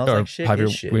Hutt? Smells like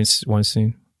shit.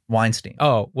 Weinstein.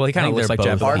 Oh, well, he kind of looks like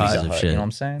Jabba the Hutt. You know what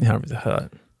I'm saying? Harvey the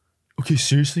Hutt. Okay,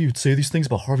 seriously? You'd say these things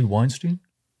about Harvey Weinstein?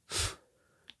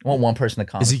 I want one person to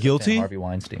comment. Is he guilty? Harvey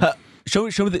Weinstein. Show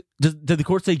me. Did the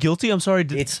court say guilty? I'm sorry.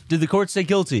 Did the court say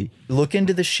guilty? Look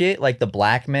into the shit, like the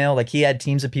blackmail. Like he had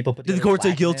teams of people. Did the court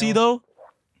say guilty though?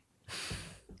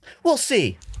 We'll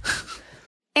see.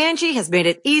 Angie has made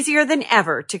it easier than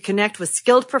ever to connect with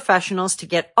skilled professionals to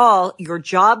get all your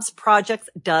jobs projects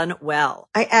done well.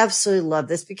 I absolutely love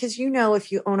this because,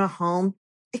 if you own a home,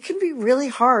 it can be really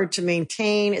hard to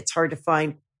maintain. It's hard to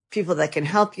find people that can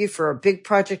help you for a big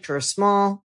project or a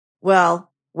small.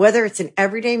 Well, whether it's in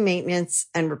everyday maintenance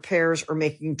and repairs or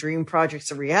making dream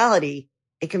projects a reality,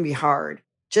 it can be hard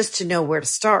just to know where to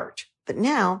start. But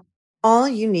now all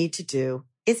you need to do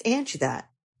is Angie that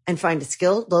and find a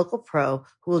skilled local pro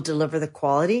who will deliver the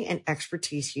quality and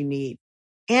expertise you need.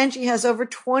 Angie has over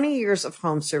 20 years of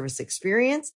home service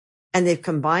experience, and they've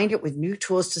combined it with new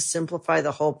tools to simplify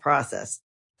the whole process.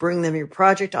 Bring them your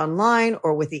project online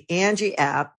or with the Angie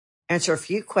app. Answer a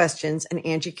few questions, and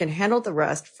Angie can handle the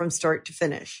rest from start to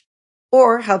finish.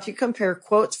 Or help you compare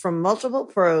quotes from multiple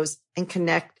pros and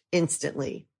connect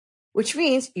instantly. Which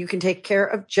means you can take care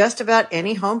of just about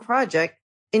any home project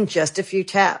in just a few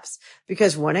taps.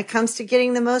 Because when it comes to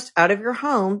getting the most out of your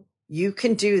home, you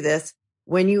can do this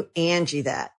when you Angie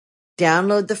that.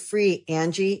 Download the free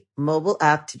Angie mobile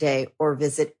app today or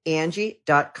visit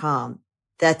Angie.com.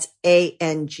 That's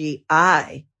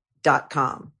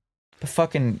ANGI.com.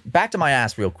 Fucking back to my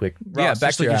ass real quick. Yeah, Ross,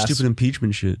 back to your your ass. stupid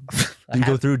impeachment shit. Didn't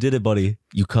go through, did it, buddy?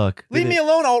 You cuck. Leave me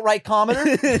alone, alt-right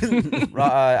commenter.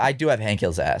 I do have Hank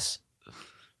Hill's ass.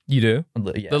 You do?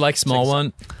 Yeah. The like small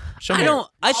one? Show me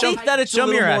I think that it's show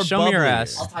me your ass. Show me your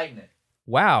ass. I'll tighten it.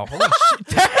 Wow. Holy shit.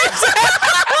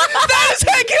 That is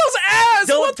Hank Hill's ass.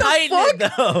 Don't What the tighten fuck? it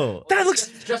though. That looks.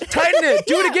 Tighten it.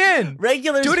 Do it again.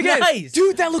 Regular's Do it again. nice.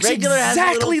 Dude, that looks Regular has a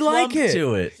exactly little like plump it.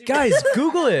 to it. Guys,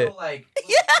 Google it.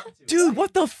 Dude,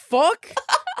 what the fuck?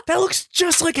 That looks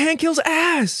just like Hank Hill's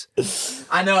ass.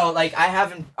 I know, like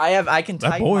I can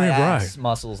tighten boy my ain't ass right.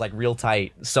 muscles like real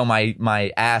tight, so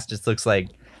my ass just looks like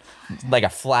a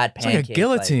flat like a pancake.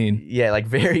 guillotine. Like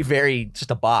very, very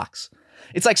just a box.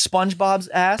 It's like SpongeBob's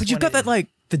ass. But you've got that like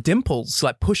the dimples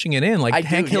like pushing it in like I do,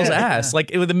 Hank Hill's yeah, ass. yeah.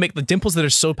 Like it would make the dimples that are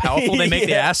so powerful they make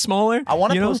the Yeah. ass smaller. I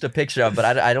want to you know? post a picture of, but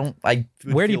I don't. I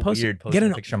would Where do you feel post it? weird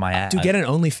posting a picture of my ass. Dude, get an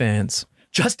OnlyFans.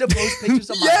 just to post pictures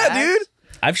of my Yeah, ass. dude.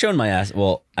 I've shown my ass.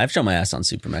 Well, I've shown my ass on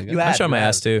Super Mega. You I have, show my you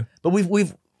ass have. too. But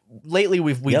we've lately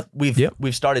Yep.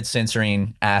 we've started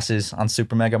censoring asses on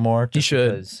Super Mega more. You just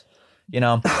should. because,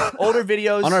 older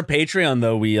videos On our Patreon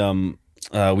though, we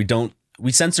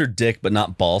censor dick but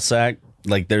not ball sack.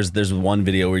 Like there's one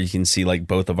video where you can see like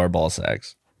both of our ball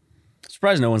sacks.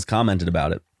 Surprised no one's commented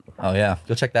about it. Oh yeah,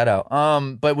 go check that out.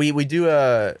 But we do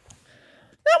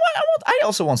I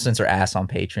also won't censor ass on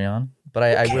Patreon, but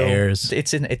I will. cares?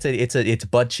 It's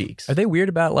butt cheeks. Are they weird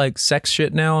about like sex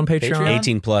shit now on Patreon? Patreon?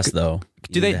 18 plus though.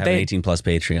 Do You they- need to have they- an 18 plus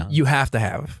Patreon? You have to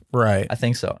have. Right. I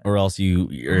think so. or else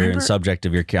you're in subject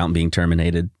of your account being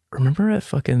terminated. Remember that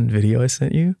fucking video I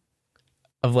sent you?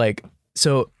 Of like,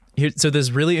 so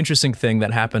this really interesting thing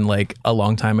that happened like a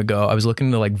long time ago. I was looking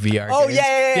into like VR Oh, games.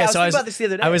 yeah. I was so thinking about this the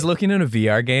other day. I was looking into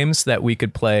VR games that we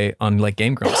could play on like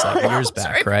Game Grumps like years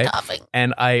back, right?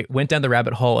 And I went down the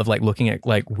rabbit hole of like looking at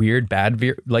like weird bad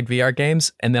VR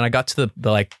games, and then I got to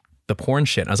the porn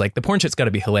shit. And I was like, the porn shit's got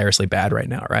to be hilariously bad right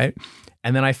now, right?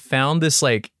 And then I found this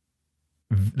like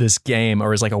this game, or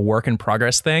it was like a work in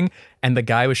progress thing, and the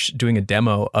guy was doing a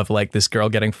demo of like this girl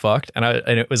getting fucked, and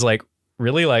it was like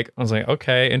really like I was like,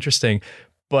 okay, interesting,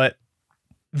 but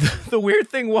the weird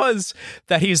thing was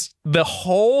that the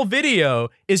whole video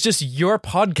is just your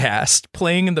podcast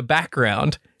playing in the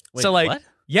background. Wait, so like, what?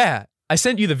 yeah, I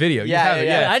sent you the video. You Yeah, have it,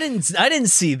 yeah. I didn't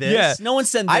see this. Yeah. No one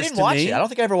sent this I didn't to watch me. it. I don't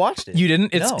think I ever watched it. You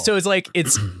didn't? No. So it's like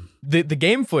it's the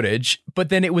game footage, but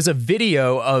then it was a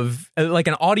video of like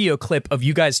an audio clip of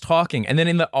you guys talking, and then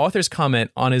in the author's comment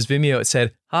on his Vimeo it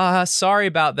said, sorry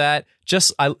about that.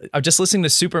 I'm just listening to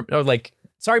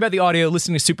sorry about the audio,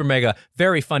 listening to Super Mega,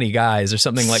 very funny guys or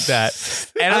something like that.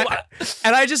 And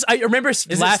I remember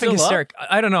laughing still up? hysteric.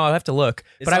 I don't know, I'll have to look.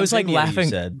 It's but I on was like Vimeo, you laughing.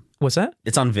 said. What's that?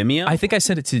 It's on Vimeo. I think I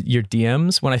sent it to your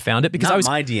DMs when I found it because Not I was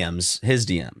my DMs, his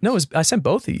DM. No, I sent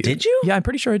both of you. Did you? Yeah, I'm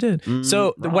pretty sure I did.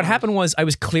 So what happened was I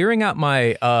was clearing out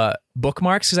my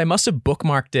bookmarks because I must have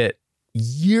bookmarked it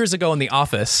years ago in the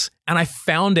office, and I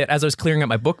found it as I was clearing out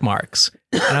my bookmarks,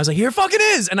 and I was like, "Here it fucking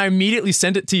is!" And I immediately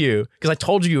sent it to you because I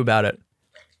told you about it.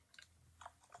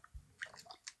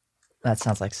 That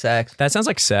sounds like sex. That sounds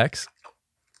like sex.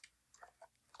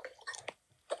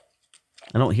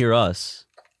 I don't hear us.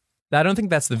 I don't think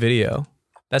that's the video.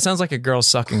 That sounds like a girl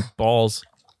sucking balls.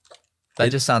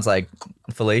 That just sounds like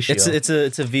fellatio. It's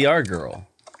a VR girl.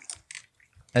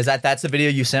 That's the video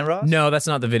you sent, Ross? No, that's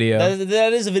not the video.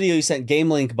 That is a video you sent. Game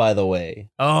link, by the way.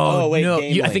 Oh wait, no!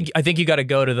 Game I Link. think you got to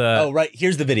go to the. Oh right,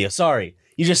 here's the video. Sorry,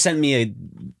 you just sent me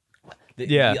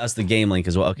us the game link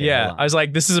as well. Okay, yeah. hold on. I was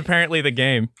like, this is apparently the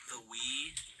game. The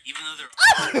Wii, even though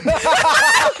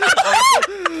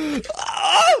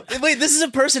they're Wait, this is a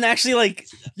person actually like.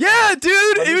 Yeah,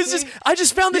 dude. It was just. I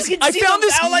just found this. You can I see found the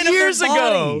this outline of their years ago.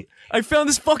 body. I found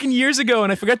this fucking years ago,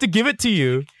 and I forgot to give it to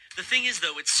you. the thing is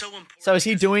though, it's so important. So is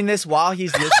he doing this while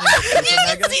he's listening to Super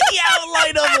Mega? See the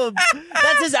outline of him.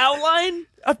 That's his outline.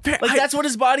 That's what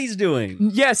his body's doing.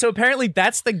 Yeah. So apparently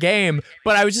that's the game.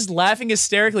 But I was just laughing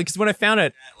hysterically because when I found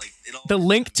it, Like, it all the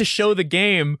link to show the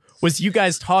game was you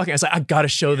guys talking. I was like, I gotta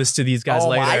show this to these guys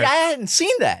later. I hadn't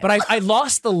seen that. But I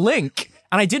lost the link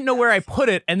and I didn't know where I put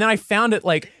it, and then I found it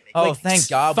like thank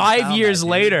God. we 5 found years that,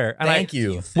 dude. later. And Thank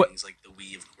you. What- things like the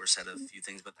Wii, of course, had a few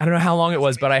things, but I don't know how long it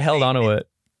was, but I held on to it.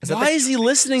 Why is he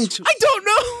listening to? I don't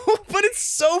know, but it's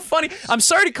so funny. I'm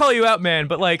sorry to call you out, man,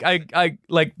 but like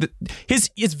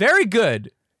it's very good.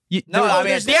 No, I mean,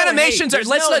 the there's animations no are. hate.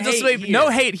 Let's There's no let's hate wait, here. no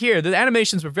hate here. The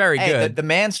animations were very Hey, good. the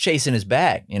man's chasing his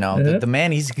bag. You know, the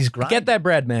man he's grinding. Get that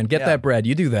bread, man. Get Yeah. that bread.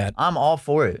 You do that. I'm all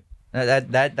for it.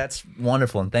 That's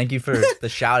wonderful, and thank you for the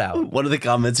shout out. One of the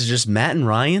comments is just Matt and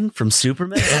Ryan from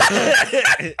Superman.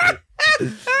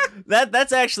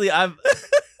 That's actually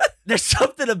there's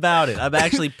something about it. I'm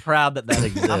actually proud that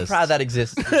exists. I'm proud that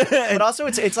exists, but also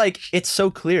it's like it's so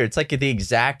clear. It's like the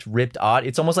exact ripped audio.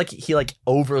 It's almost like he like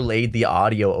overlaid the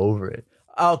audio over it.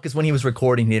 Oh, because when he was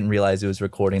recording, he didn't realize it was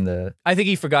recording the. I think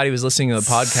he forgot he was listening to the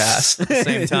podcast at the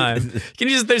same time. Can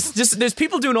you there's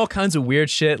people doing all kinds of weird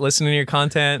shit listening to your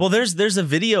content. Well, there's a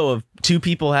video of two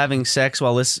people having sex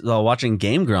while watching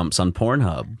Game Grumps on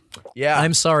Pornhub. Yeah,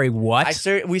 I'm sorry, what?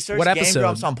 we searched What Game episode?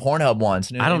 Grumps on Pornhub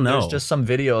once. And I don't know. There's just some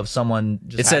video of someone.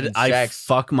 Just It said, having "I sex.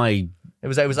 fuck my It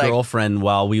was like, girlfriend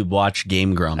while we watch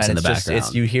Game Grumps and in the it's just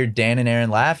background." you hear Dan and Aaron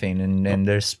laughing, and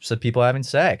there's some people having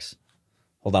sex.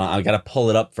 Hold on, I gotta pull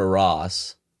it up for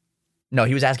Ross. No,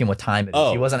 he was asking what time it is.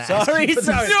 Oh, He wasn't sorry, asking.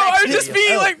 sorry. no, I was just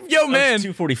being like, yo, man.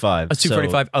 2:45. It's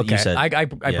 2:45. So Okay, you said- I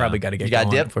yeah. probably got to get You got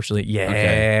going. dip? Unfortunately, yeah.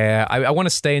 Okay. I want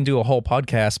to stay and do a whole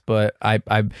podcast, but I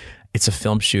it's a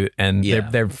film shoot, and Yeah.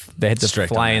 they had to Strict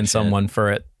fly on that in shit. someone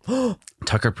for it.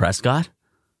 Tucker Prescott.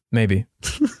 Maybe,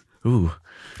 Ooh,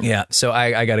 yeah. So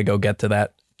I got to go get to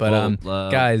that. But Well,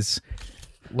 guys,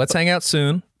 let's hang out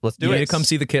soon. Let's do you it. need to come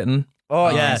see the kitten. Oh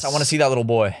Yes. yes, I want to see that little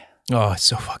boy. Oh, it's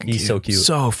so fucking He's cute. so cute.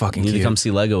 So fucking you need cute. to come see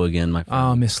Lego again, my friend.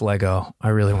 Oh, Miss Lego. I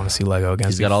really want to see Lego again.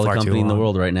 He's It's got been all the far too company in the long.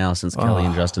 world right now since Kelly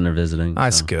and Oh. Justin are visiting.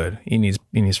 That's so. good. He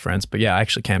needs friends. But yeah, I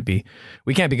actually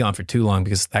we can't be gone for too long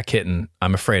because that kitten,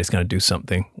 I'm afraid it's going to do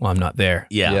something while I'm not there.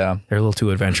 Yeah. They're a little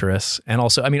too adventurous. And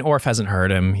also, I mean, Orf hasn't hurt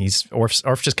him. Orf's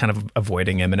just kind of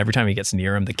avoiding him. And every time he gets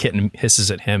near him, the kitten hisses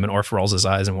at him and Orf rolls his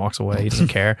eyes and walks away. He doesn't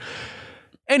care.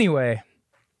 Anyway,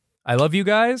 I love you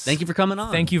guys. Thank you for coming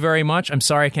on. Thank you very much. I'm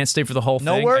sorry I can't stay for the whole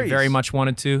No thing. worries. I very much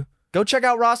wanted to. Go check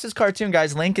out Ross's cartoon,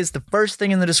 guys. Link is the first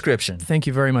thing in the description. Thank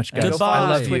you very much, guys. Goodbye. I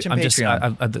love you. Twitch and I'm just,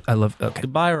 Patreon. I love, okay.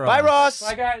 Goodbye, Ross. Bye, Ross.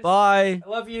 guys. Bye. I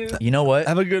love you. You know what?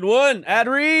 Have a good one. Ad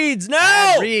reads. No.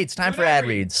 Ad reads. Time for ad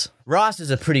reads. Ross is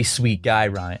a pretty sweet guy,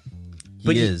 Ryan.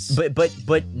 But He is.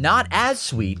 But not as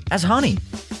sweet as Honey.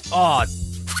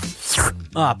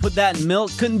 Put that in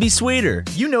milk. Couldn't be sweeter.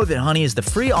 You know that Honey is the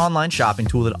free online shopping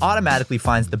tool that automatically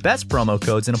finds the best promo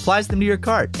codes and applies them to your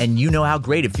cart. And you know how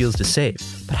great it feels to save.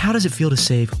 But how does it feel to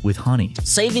save with Honey?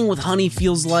 Saving with Honey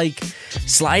feels like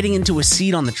sliding into a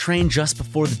seat on the train just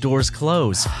before the doors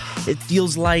close. It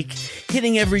feels like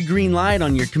hitting every green light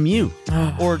on your commute.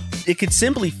 Or it could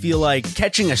simply feel like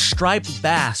catching a striped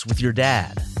bass with your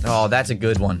dad. Oh, that's a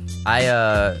good one.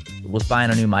 I was buying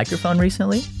a new microphone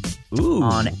recently Ooh.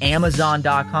 on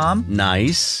Amazon.com.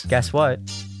 Nice. Guess what?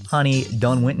 Honey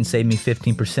done went and saved me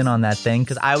 15% on that thing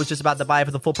because I was just about to buy it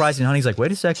for the full price, and Honey's like,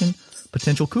 wait a second,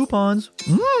 potential coupons.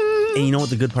 And you know what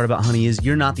the good part about Honey is?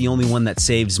 You're not the only one that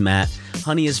saves, Matt.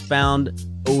 Honey has found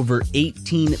over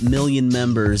 18 million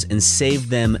members and saved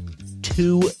them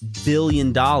 $2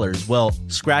 billion. Well,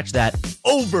 scratch that.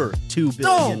 Over $2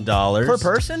 billion Per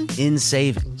person? in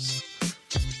savings.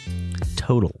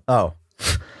 Total. Oh.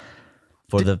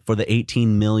 For the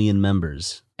 18 million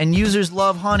members. And users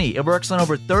love Honey. It works on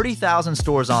over 30,000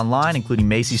 stores online, including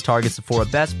Macy's, Target, Sephora,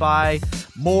 Best Buy,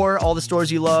 more, all the stores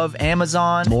you love,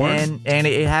 Amazon. More? And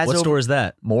it has What over- store is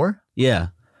that? More? Yeah.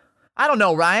 I don't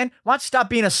know, Ryan. Why don't you stop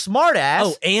being a smart ass?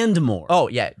 Oh, and more. Oh,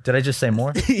 yeah. Did I just say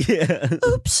more? yeah.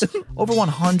 Oops. Over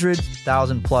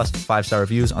 100,000 plus 5-star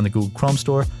reviews on the Google Chrome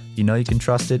store. You know you can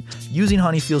trust it. Using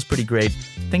Honey feels pretty great.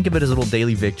 Think of it as a little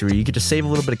daily victory. You get to save a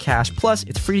little bit of cash. Plus,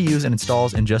 it's free to use and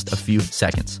installs in just a few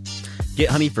seconds. Get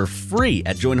Honey for free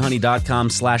at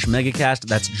joinhoney.com/megacast.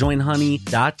 That's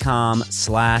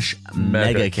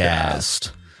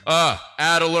joinhoney.com/megacast.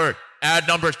 Ad alert. Ad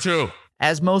number 2.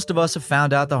 As most of us have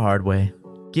found out the hard way,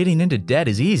 getting into debt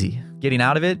is easy. Getting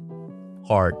out of it,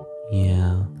 hard.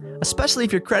 Yeah. Especially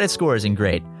if your credit score isn't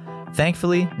great.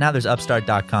 Thankfully, now there's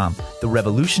Upstart.com, the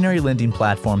revolutionary lending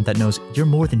platform that knows you're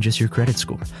more than just your credit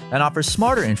score and offers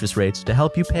smarter interest rates to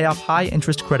help you pay off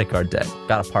high-interest credit card debt.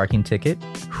 Got a parking ticket?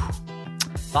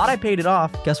 Thought I paid it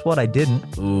off. Guess what? I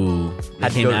didn't. Ooh. They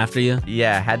came after you?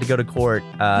 Yeah, had to go to court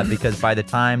because by the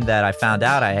time that I found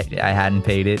out I hadn't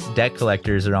paid it, debt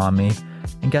collectors are on me.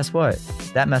 And guess what?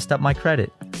 That messed up my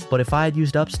credit. But if I had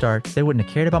used Upstart, they wouldn't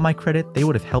have cared about my credit. They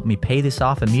would have helped me pay this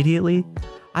off immediately.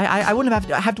 I wouldn't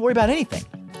have to worry about anything.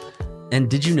 And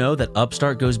did you know that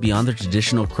Upstart goes beyond the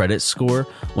traditional credit score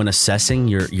when assessing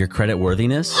your credit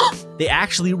worthiness? They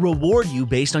actually reward you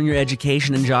based on your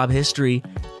education and job history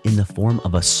in the form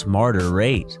of a smarter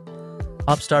rate.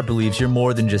 Upstart believes you're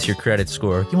more than just your credit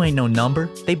score. You ain't no number.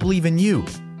 They believe in you.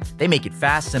 They make it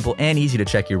fast, simple, and easy to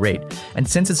check your rate. And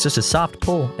since it's just a soft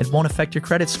pull, it won't affect your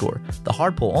credit score. The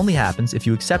hard pull only happens if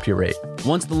you accept your rate.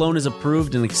 Once the loan is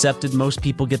approved and accepted, most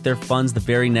people get their funds the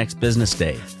very next business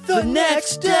day. The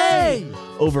next day!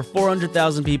 Over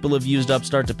 400,000 people have used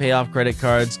Upstart to pay off credit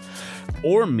cards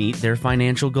or meet their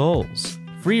financial goals.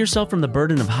 Free yourself from the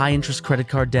burden of high-interest credit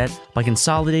card debt by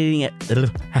consolidating it.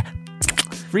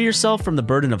 Free yourself from the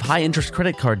burden of high-interest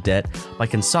credit card debt by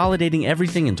consolidating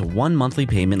everything into one monthly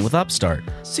payment with Upstart.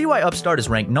 See why Upstart is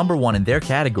ranked number 1 in their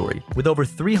category with over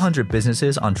 300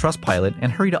 businesses on Trustpilot,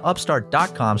 and hurry to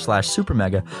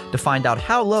upstart.com/supermega to find out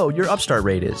how low your Upstart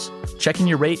rate is. Checking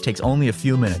your rate takes only a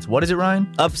few minutes. What is it, Ryan?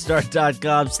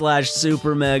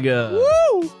 Upstart.com/supermega.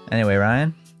 Woo! Anyway,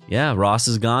 Ryan. Yeah, Ross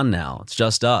is gone now. It's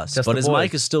just us. Just but the his boys.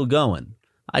 mic is still going.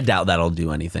 I doubt that'll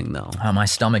do anything, though. My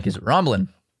stomach is rumbling.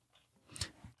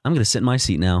 I'm going to sit in my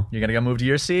seat now. You're going to go move to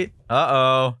your seat?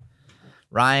 Uh-oh.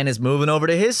 Ryan is moving over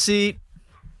to his seat.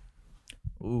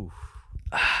 Ooh.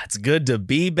 It's good to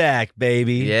be back,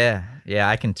 baby. Yeah,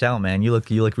 I can tell, man. You look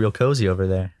real cozy over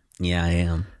there. Yeah, I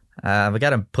am. We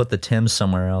got to put the Tims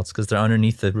somewhere else because they're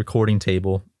underneath the recording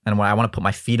table. And when I want to put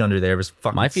my feet under there, there's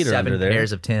fucking My feet are 7 under there.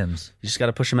 pairs of Tims. You just got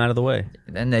to push them out of the way.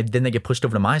 And then they get pushed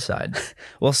over to my side.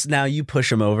 Well, now you push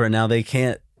them over, and now they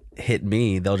can't hit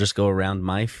me. They'll just go around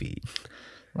my feet.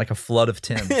 Like a flood of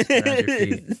Tims around your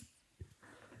feet.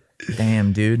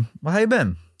 Damn, dude. Well, how you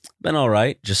been? Been all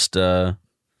right. Just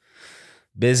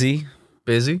busy.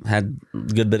 Busy? Had a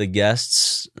good bit of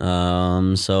guests.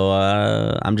 So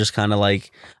I'm just kind of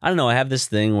like, I don't know. I have this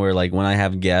thing where like when I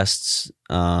have guests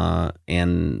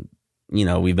and, you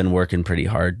know, we've been working pretty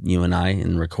hard, you and I,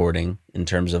 in recording in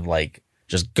terms of like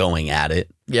just going at it.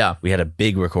 Yeah. We had a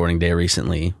big recording day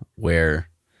recently where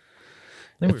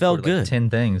it felt good. Like 10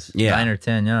 things. Yeah. 9 or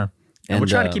 10, yeah. And we're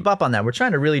trying to keep up on that. We're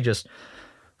trying to really just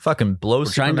fucking blow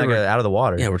Super Mega out of the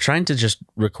water. Yeah, we're trying to just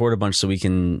record a bunch so we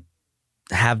can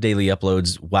have daily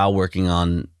uploads while working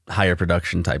on higher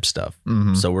production type stuff.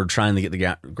 Mm-hmm. So we're trying to get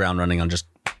the ground running on just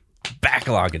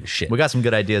backlogging shit. We got some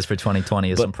good ideas for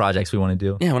 2020 some projects we want to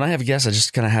do. Yeah, when I have guests, I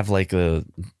just kind of have like a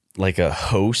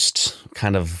host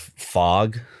kind of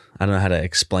fog. I don't know how to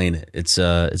explain it. It's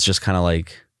just kind of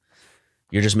like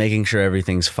you're just making sure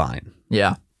everything's fine.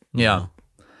 Yeah. Yeah.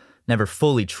 Never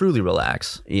fully, truly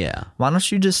relax. Yeah. Why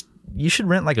don't you should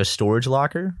rent like a storage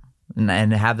locker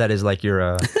and have that as like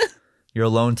your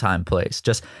alone time place.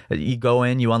 Just you go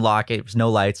in, you unlock it, there's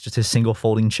no lights, just a single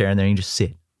folding chair, and then you just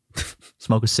sit.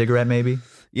 Smoke a cigarette maybe?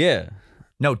 Yeah.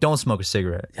 No, don't smoke a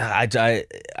cigarette.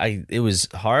 It was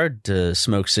hard to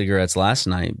smoke cigarettes last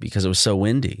night because it was so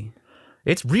windy.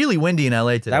 It's really windy in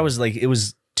LA today. It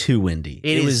was too windy.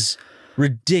 It was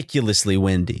ridiculously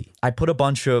windy. I put a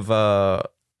bunch of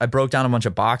I broke down a bunch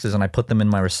of boxes and I put them in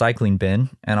my recycling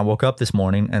bin, and I woke up this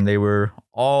morning and they were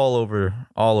all over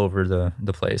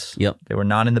the place. Yep. They were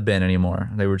not in the bin anymore.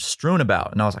 They were strewn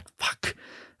about, and I was like, fuck.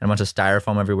 And a bunch of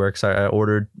styrofoam everywhere because I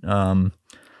ordered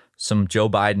some Joe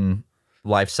Biden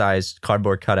life-size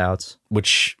cardboard cutouts.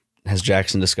 Which has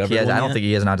Jackson discovered? I don't think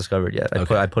he has not discovered yet.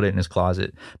 I put it in his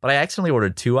closet. But I accidentally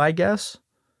ordered 2, I guess.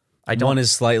 One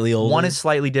is slightly older. One is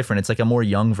slightly different. It's like a more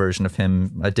young version of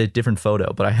him, a different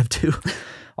photo, but I have 2.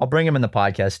 I'll bring him in the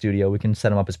podcast studio. We can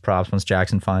set him up as props once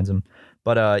Jackson finds him.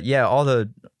 But yeah, all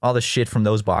the shit from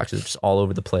those boxes just all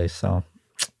over the place. So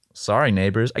sorry,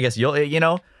 neighbors. I guess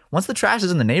once the trash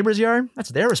is in the neighbor's yard, that's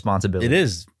their responsibility. It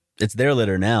is. It's their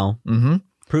litter now. Mm-hmm.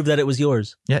 Prove that it was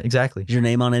yours. Yeah, exactly. Is your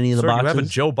name on any of the boxes? You have a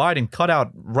Joe Biden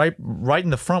cutout right in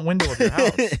the front window of your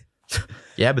house.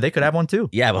 Yeah, but they could have one too.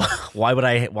 Yeah, but why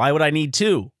would I need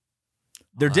 2?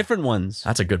 They're different ones.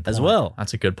 That's a good point. As well.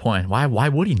 That's a good point. Why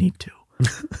would he need to?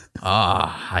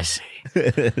 I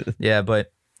see. Yeah,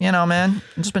 but you know, man,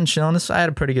 I've just been chilling. I had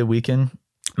a pretty good weekend.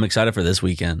 I'm excited for this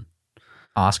weekend.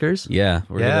 Oscars? Yeah,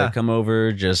 we're gonna come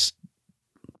over, just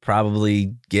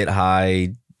probably get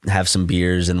high, have some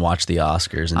beers, and watch the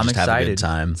Oscars, and I'm just excited. have a good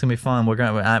time. It's gonna be fun. We're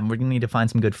gonna need to find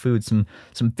some good food, some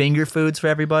finger foods for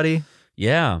everybody.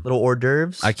 Yeah, little hors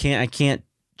d'oeuvres. I can't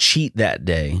cheat that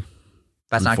day.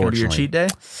 That's not gonna be your cheat day?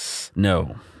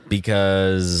 No,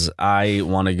 because I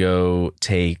want to go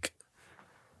take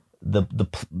the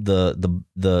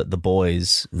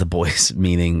boys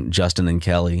meaning Justin and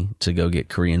Kelly, to go get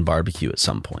Korean barbecue at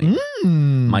some point.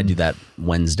 Might do that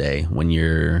Wednesday when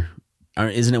you're.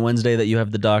 Isn't it Wednesday that you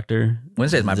have the doctor?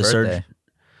 Wednesday is my birthday.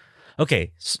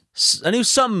 Okay, I knew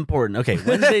something important. Okay,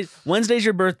 Wednesday's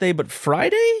your birthday, but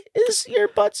Friday is your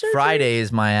butt surgery? Friday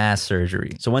is my ass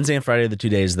surgery. So Wednesday and Friday are the 2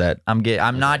 days that I'm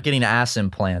not getting ass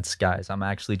implants, guys. I'm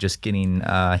actually just getting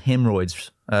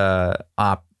hemorrhoids.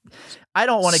 I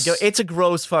don't want to go. It's a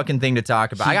gross fucking thing to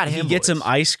talk about. I got hemorrhoids. He gets some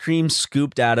ice cream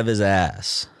scooped out of his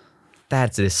ass.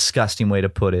 That's a disgusting way to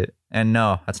put it. And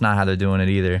no, that's not how they're doing it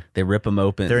either. They rip him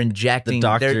open. They're injecting. The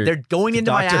doctor, they're going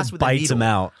into my ass with a needle. Bites him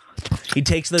out. He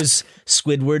takes those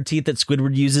Squidward teeth that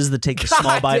Squidward uses to take the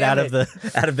small bite out of the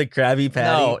Krabby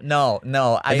Patty.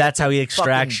 No. And that's how he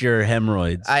extracts your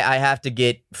hemorrhoids. I have to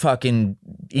get fucking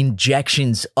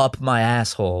injections up my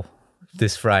asshole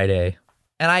this Friday.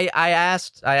 And I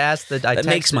asked that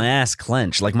makes my ass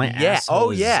clench. Like my ass.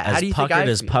 Oh yeah. How do you think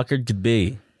as puckered could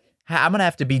be? I'm gonna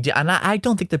have to be. And I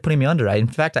don't think they're putting me under. In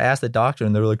fact, I asked the doctor,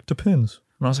 and they were like, "Depends."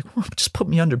 And I was like, well, "Just put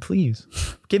me under, please.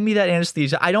 Give me that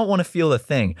anesthesia. I don't want to feel a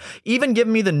thing. Even give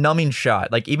me the numbing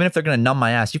shot. Like even if they're gonna numb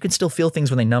my ass, you can still feel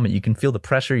things when they numb it. You can feel the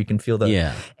pressure. You can feel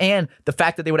the And the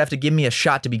fact that they would have to give me a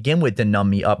shot to begin with to numb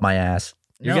me up my ass.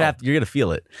 You're gonna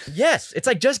feel it. Yes, it's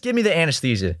like just give me the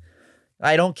anesthesia.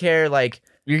 I don't care. Like.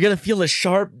 You're gonna feel a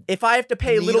sharp. If I have to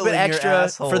pay a little bit extra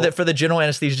for the general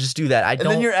anesthesia, just do that. And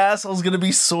then your asshole's gonna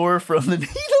be sore from the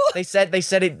needle. They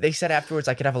said afterwards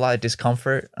I could have a lot of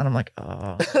discomfort, and I'm like,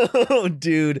 oh, oh,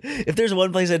 dude. If there's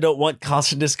one place I don't want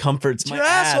constant discomfort, it's my your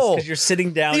asshole. Because you're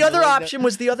sitting down. The other option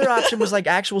was like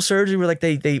actual surgery, where like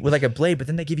they with like a blade, but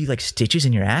then they give you like stitches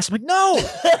in your ass. I'm like, no,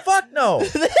 fuck no.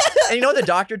 And you know what the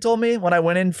doctor told me when I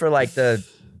went in for like the.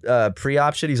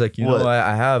 Pre-op shit. He's like, you know,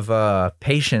 I have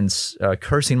patients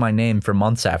cursing my name for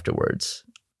months afterwards,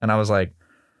 and I was like,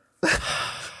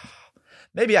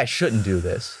 maybe I shouldn't do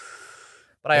this,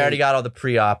 but I already got all the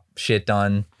pre-op shit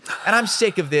done, and I'm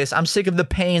sick of this. I'm sick of the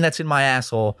pain that's in my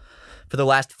asshole for the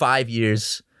last 5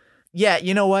 years. Yeah,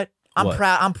 you know what?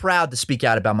 I'm proud to speak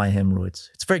out about my hemorrhoids.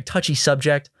 It's a very touchy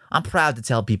subject. I'm proud to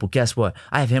tell people, guess what?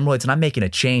 I have hemorrhoids and I'm making a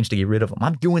change to get rid of them.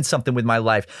 I'm doing something with my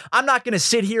life. I'm not going to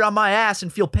sit here on my ass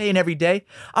and feel pain every day.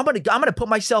 I'm going to put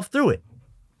myself through it.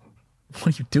 What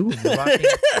are you doing?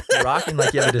 You're rocking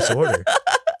like you have a disorder.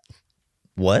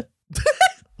 What?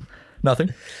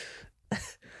 Nothing.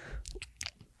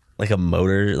 Like a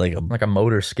motor, like a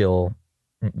motor skill,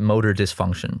 motor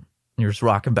dysfunction. You're just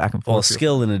rocking back and forth. Well, a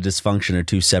skill and a dysfunction are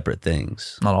two separate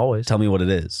things. Not always. Tell me what it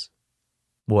is.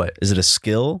 What? Is it a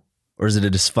skill or is it a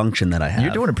dysfunction that I have?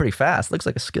 You're doing it pretty fast. Looks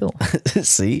like a skill.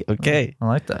 See? Okay. I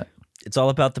like that. It's all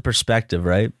about the perspective,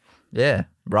 right? Yeah.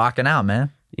 Rocking out,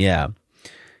 man. Yeah.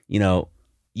 You know,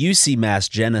 you see Mass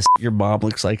Jenna, your mom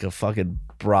looks like a fucking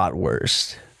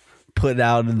bratwurst put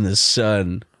out in the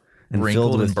sun and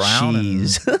wrinkled filled with brown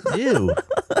cheese. Ew.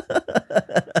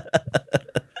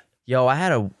 Yo, I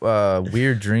had a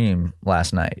weird dream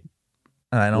last night.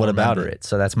 I don't remember it,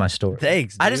 so that's my story.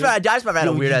 Thanks, dude. I just had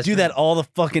a weird ass dream. You do that all the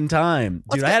fucking time.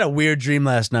 Dude, I had a weird dream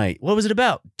last night. What was it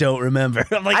about? Don't remember.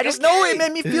 I'm like, I just know it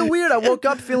made me feel weird. I woke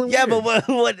up feeling weird. Yeah, but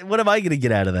what am I going to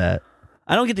get out of that?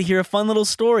 I don't get to hear a fun little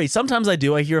story. Sometimes I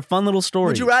do. I hear a fun little story.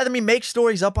 Would you rather me make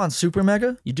stories up on Super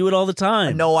Mega? You do it all the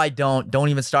time. No, I don't. Don't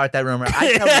even start that rumor.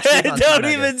 I tell the truth on Don't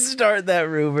even start that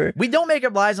rumor. We don't make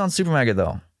up lies on Super Mega,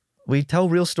 though. We tell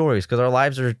real stories because our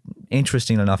lives are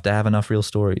interesting enough to have enough real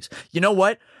stories. You know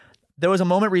what? There was a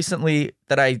moment recently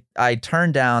that I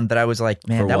turned down that I was like,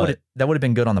 man, that would have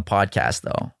been good on the podcast,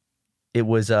 though. It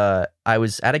was I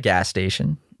was at a gas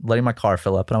station letting my car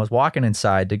fill up, and I was walking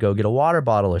inside to go get a water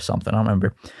bottle or something. I don't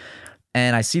remember.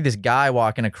 And I see this guy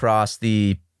walking across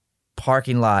the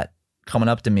parking lot coming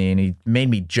up to me, and he made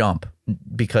me jump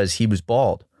because he was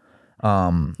bald.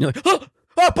 You're like, oh,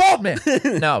 bald man.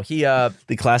 No, he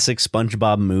the classic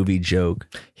SpongeBob movie joke.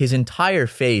 His entire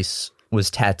face was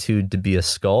tattooed to be a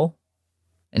skull.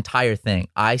 Entire thing.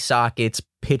 Eye sockets,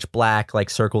 pitch black like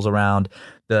circles around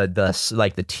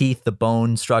the teeth, the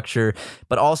bone structure,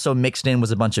 but also mixed in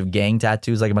was a bunch of gang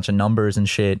tattoos, like a bunch of numbers and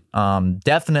shit.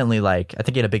 Definitely like I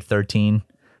think he had a big 13.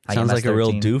 Sounds like a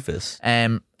real doofus.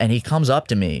 And he comes up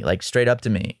to me, like straight up to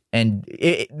me, and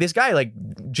this guy like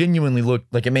genuinely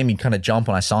looked like, it made me kind of jump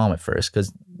when I saw him at first,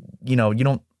 because you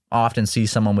don't often see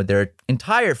someone with their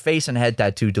entire face and head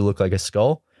tattooed to look like a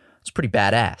skull. It's pretty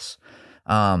badass.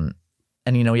 And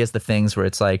he has the things where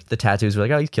it's like the tattoos are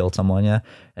like, oh, he's killed someone, yeah.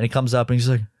 And he comes up and he's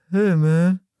like, hey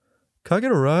man, can I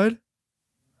get a ride?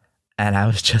 And I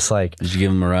was just like, did you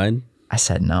give him a ride? I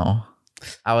said no.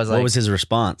 I was like, what was his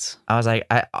response? I was like,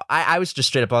 I was just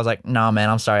straight up. I was like, no man,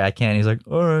 I'm sorry, I can't. He's like,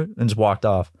 all right, and just walked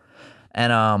off.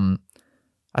 And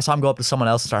I saw him go up to someone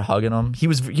else and start hugging him. He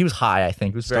was high, I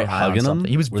think. He was very high on something.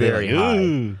 He was very high.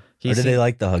 Or did they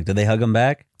like the hug? Did they hug him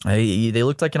back? They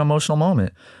looked like an emotional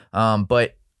moment.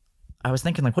 But I was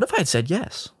thinking, like, what if I had said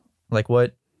yes? Like,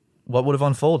 what would have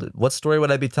unfolded? What story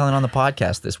would I be telling on the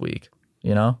podcast this week?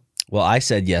 Well, I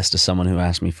said yes to someone who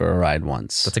asked me for a ride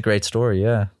once. That's a great story,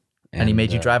 yeah. And he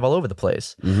made you drive all over the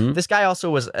place. Mm-hmm. This guy also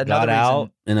was got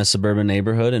out in a suburban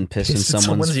neighborhood and pissed in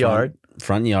someone's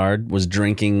front yard, was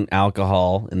drinking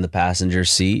alcohol in the passenger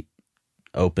seat,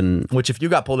 open. Which if you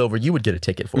got pulled over, you would get a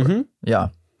ticket for. Mm-hmm. Yeah.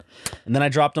 And then I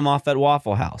dropped him off at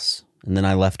Waffle House, and then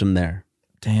I left him there.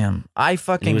 Damn. And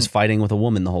he was fighting with a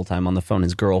woman the whole time on the phone,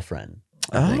 his girlfriend.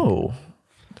 Oh,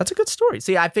 that's a good story.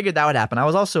 See, I figured that would happen. I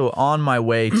was also on my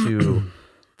way to,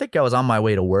 I think I was on my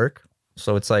way to work.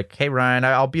 So it's like, hey, Ryan,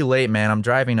 I'll be late, man. I'm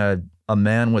driving a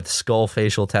man with skull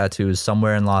facial tattoos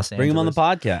somewhere in Los Angeles. Bring him on the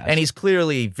podcast. And he's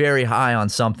clearly very high on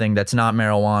something that's not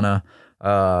marijuana.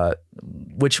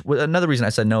 Which another reason I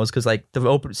said no is because like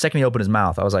second he opened his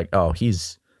mouth, I was like, oh,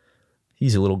 he's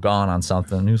a little gone on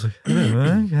something. He was like, hey,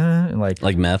 man, and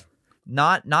like meth,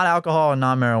 not alcohol and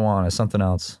not marijuana, something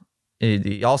else.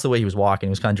 Also, the way he was walking,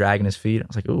 he was kind of dragging his feet. I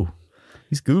was like, ooh,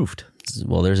 he's goofed.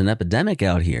 Well, there's an epidemic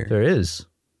out here. There is.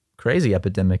 Crazy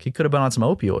epidemic. He could have been on some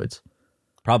opioids.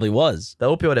 Probably was. The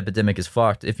opioid epidemic is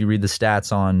fucked. If you read the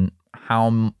stats on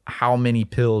how many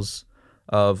pills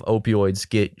of opioids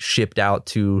get shipped out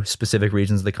to specific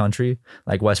regions of the country,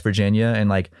 like West Virginia, and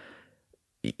like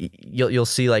you'll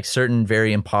see like certain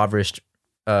very impoverished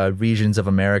regions of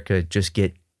America just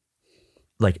get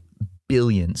like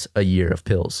billions a year of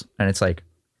pills, and it's like,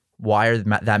 why are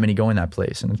that many going that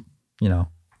place? And kind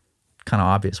of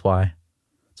obvious why.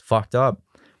 It's fucked up.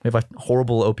 We have a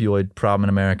horrible opioid problem in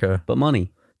America. But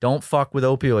money. Don't fuck with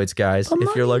opioids, guys. But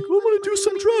if you're like, I want to do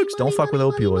some drugs, don't fuck with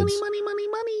opioids. Money.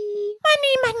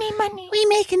 We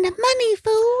making the money,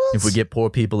 fools. If we get poor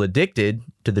people addicted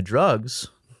to the drugs,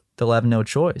 they'll have no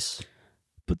choice.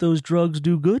 But those drugs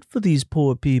do good for these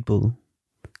poor people.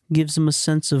 Gives them a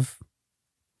sense of...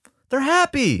 They're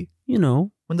happy.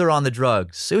 When they're on the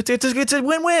drugs. It's a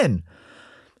win-win.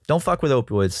 Don't fuck with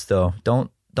opioids, though. Don't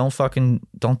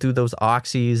do those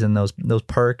oxys and those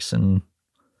perks, and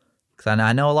because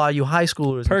I know a lot of you high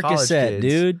schoolers, Percocet,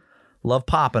 dude, love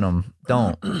popping them.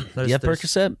 Don't. You have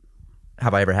Percocet?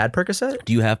 Have I ever had Percocet?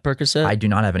 Do you have Percocet? I do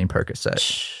not have any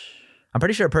Percocet. I'm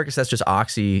pretty sure Percocet's just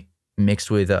oxy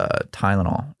mixed with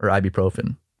Tylenol or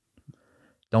ibuprofen.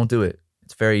 Don't do it.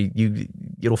 It's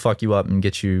it'll fuck you up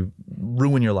and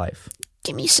ruin your life.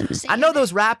 Give me some. I know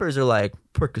those rappers are like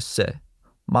Percocet,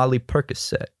 Molly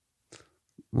Percocet.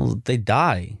 Well, they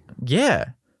die.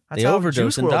 Yeah. They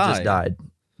overdose and die. Just died.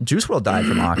 Juice WRLD died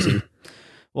from oxy.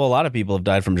 Well, a lot of people have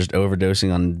died from just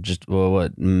overdosing on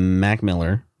Mac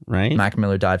Miller, right? Mac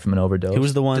Miller died from an overdose. Who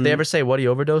was the one? Did they ever say what he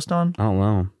overdosed on? I don't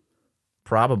know.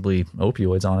 Probably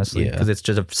opioids, honestly. Yeah. Because it's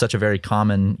just such a very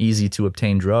common, easy to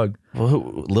obtain drug.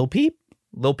 Well, Lil Peep?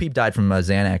 Lil Peep died from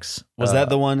Xanax. Was that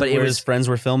the one where his friends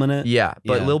were filming it? Yeah.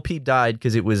 But Lil Peep died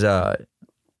because it was I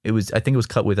think it was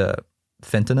cut with a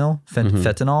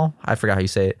fentanyl. I forgot how you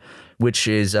say it, which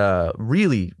is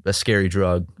really a scary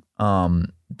drug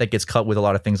that gets cut with a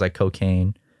lot of things like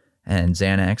cocaine and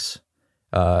Xanax,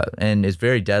 and is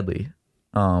very deadly.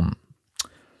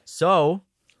 So,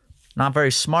 not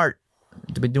very smart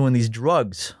to be doing these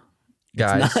drugs,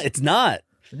 guys. It's not.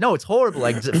 No, it's horrible.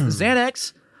 Like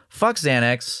Xanax, fuck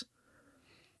Xanax.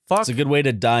 It's a good way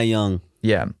to die young.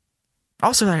 Yeah.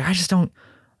 Also, like,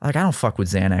 I don't fuck with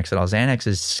Xanax at all. Xanax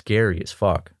is scary as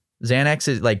fuck. Xanax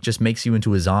is like just makes you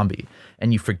into a zombie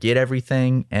and you forget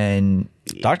everything. And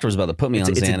doctor was about to put me on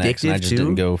Xanax and I just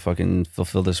didn't go fucking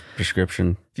fulfill this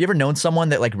prescription. Have you ever known someone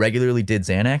that like regularly did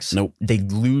Xanax? Nope. They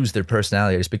lose their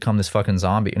personality. They just become this fucking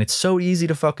zombie. And it's so easy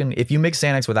to if you mix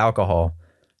Xanax with alcohol,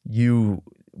 you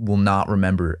will not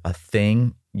remember a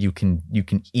thing. You can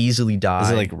easily die.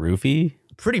 Is it like roofie?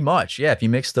 Pretty much. Yeah. If you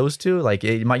mix those two, like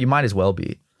you might as well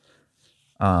be.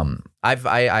 I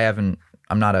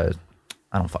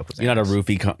don't fuck with. You're not a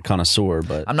roofie connoisseur,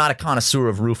 but I'm not a connoisseur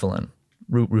of Roofalin.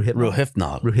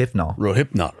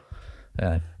 Rohypnol.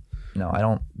 Yeah. No, I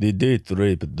don't. They date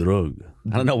rape drug.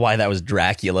 I don't know why that was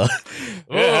Dracula.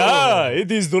 Yeah, it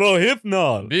is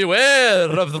Rohypnol.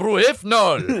 Beware of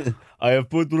Rohypnol. I have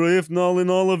put Rohypnol in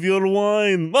all of your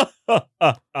wine. No!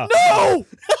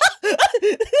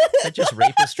 Is that just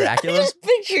rapist Dracula? I just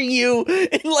picture you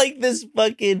in like this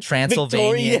fucking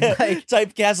Transylvanian Victoria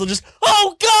type castle. Just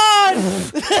oh god,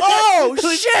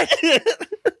 oh shit.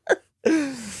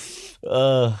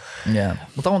 Yeah.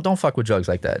 Well, don't fuck with drugs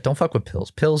like that. Don't fuck with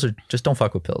pills. Pills are just don't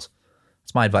fuck with pills.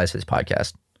 That's my advice for this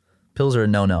podcast. Pills are a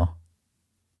no-no.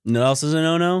 No else is a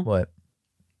no-no? What?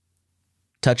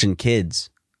 Touching kids.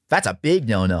 That's a big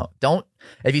no-no. Don't.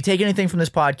 If you take anything from this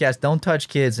podcast, don't touch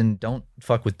kids and don't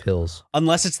fuck with pills.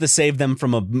 Unless it's to save them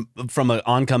from an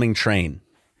oncoming train.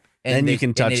 And then you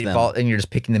can touch them. And you're just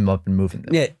picking them up and moving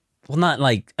them. Yeah. Well, not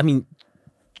like, I mean,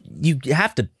 you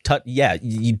have to touch. Yeah,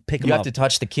 you pick them You up. have to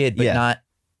touch the kid, but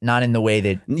not in the way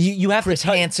that you have Chris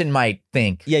Hansen might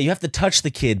think. Yeah, you have to touch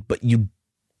the kid, but you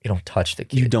don't touch the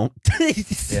kid. You don't.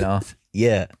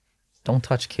 Yeah. Don't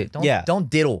touch kids. Don't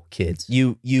diddle kids.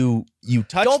 You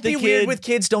touch Don't the be kid. weird with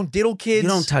kids. Don't diddle kids. You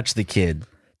don't touch the kid.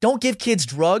 Don't give kids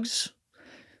drugs.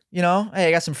 You know, hey,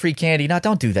 I got some free candy. No,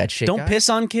 don't do that shit. Don't guys. piss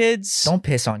on kids. Don't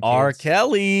piss on kids. R.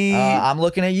 Kelly. I'm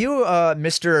looking at you,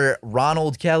 Mr.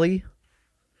 Ronald Kelly.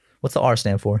 What's the R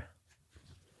stand for?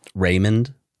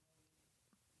 Raymond.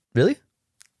 Really?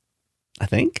 I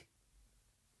think.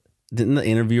 Didn't the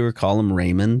interviewer call him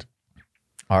Raymond?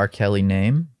 R. Kelly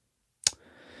name.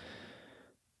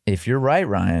 If you're right,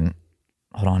 Ryan,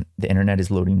 hold on. The internet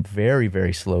is loading very,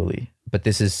 very slowly. But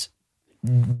this is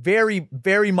very,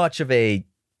 very much of a...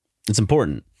 It's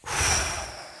important.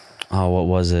 Oh, what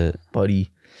was it? Buddy.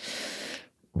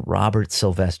 Robert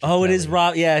Sylvester. Oh, Kelly. it is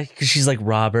Rob. Yeah, because she's like,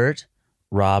 Robert.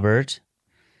 The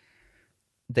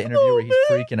interviewer, he's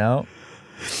freaking out.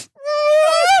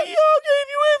 Y'all gave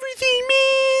you everything,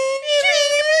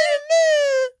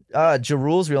 man.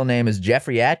 Jarul's real name is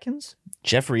Jeffrey Atkins.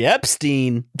 Jeffrey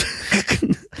Epstein.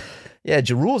 Yeah,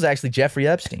 Jarul's actually Jeffrey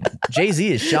Epstein. Jay-Z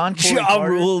is Sean Corey Ja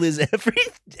Rule is Jeffrey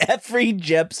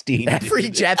Jepstein.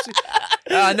 Jeffrey Jepstein.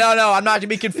 No, I'm not going to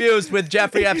be confused with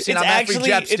Jeffrey Epstein. I'm Jeffrey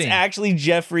Jepstein. It's actually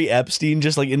Jeffrey Epstein,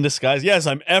 just like in disguise. Yes,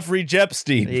 I'm Jeffrey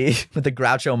Jepstein. With the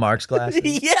Groucho Marx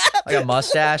glasses. Yeah. Like a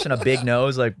mustache and a big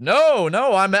nose. Like, no,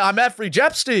 I'm Jeffrey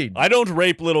Jepstein. I don't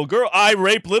rape little girls. I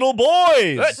rape little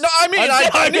boys. No, I mean,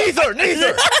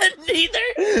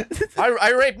 neither.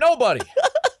 I rape nobody.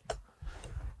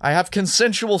 I have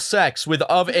consensual sex with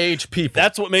of-age people.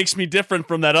 That's what makes me different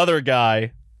from that other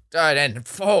guy.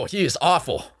 He is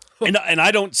awful. And I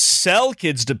don't sell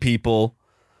kids to people.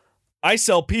 I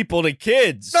sell people to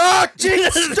kids. Oh,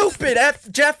 Jesus, stupid.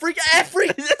 Jeffrey.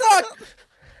 It's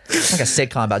like a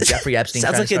sitcom about Jeffrey Epstein.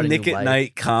 Sounds like a Nick at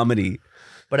Night comedy.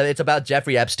 But it's about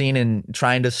Jeffrey Epstein and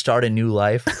trying to start a new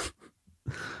life.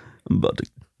 I'm about to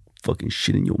fucking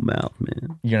shit in your mouth,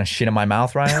 man. You're going to shit in my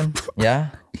mouth, Ryan? Yeah?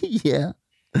 Yeah.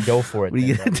 Go for it. What are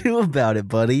you going to do about it,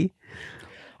 buddy?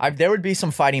 There would be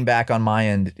some fighting back on my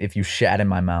end if you shat in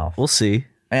my mouth. We'll see.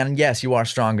 And yes, you are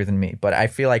stronger than me, but I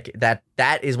feel like that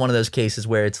is one of those cases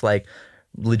where it's like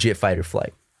legit fight or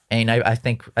flight. And I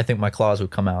think my claws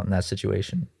would come out in that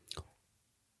situation.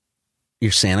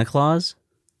 You're Santa Claus?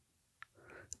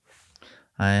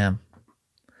 I am.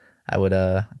 I would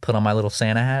put on my little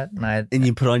Santa hat and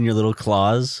you put on your little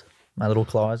claws? My little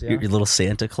claws, yeah. Your little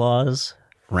Santa Claus?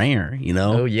 Rare, you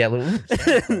know? Oh, yeah.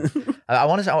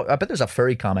 I bet there's a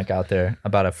furry comic out there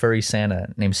about a furry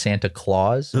Santa named Santa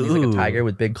Claus. He's like a tiger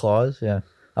with big claws. Yeah.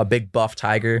 A big buff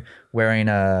tiger wearing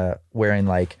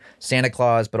like Santa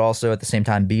Claus, but also at the same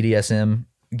time BDSM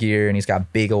gear. And he's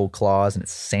got big old claws and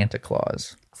it's Santa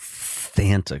Claus.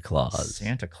 Santa Claus.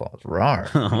 Santa Claus.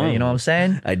 Rawr. Yeah, you know what I'm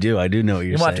saying? I do know what you're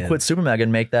saying. You might have to quit Super Mega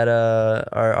and make that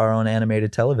our own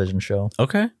animated television show.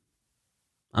 Okay.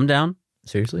 I'm down.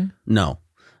 Seriously? No.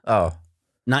 Oh.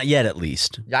 Not yet, at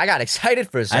least. Yeah, I got excited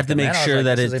for a second. I have to make sure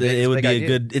that it would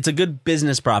be it's a good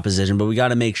business proposition, but we got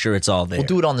to make sure it's all there. We'll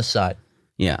do it on the side.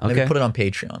 Yeah, okay. Maybe put it on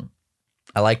Patreon.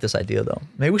 I like this idea, though.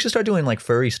 Maybe we should start doing like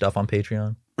furry stuff on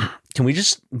Patreon. Can we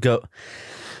just go...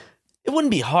 It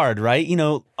wouldn't be hard, right? You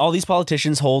know, all these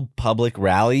politicians hold public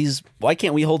rallies. Why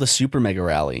can't we hold a super mega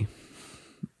rally?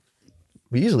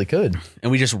 We easily could.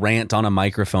 And we just rant on a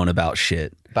microphone about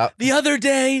shit. The other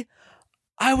day,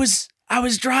 I was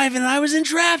driving and I was in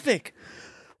traffic.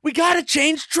 We got to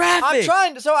change traffic.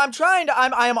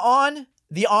 I am on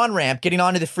the on-ramp getting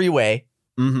onto the freeway.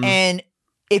 Mm-hmm. And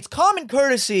it's common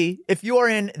courtesy if you are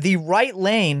in the right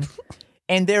lane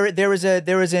and there is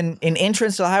an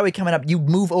entrance to the highway coming up. You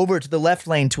move over to the left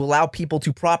lane to allow people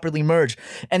to properly merge.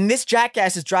 And this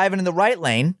jackass is driving in the right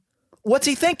lane. What's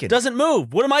he thinking? Doesn't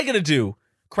move. What am I going to do?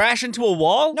 Crash into a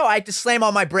wall? No, I have to slam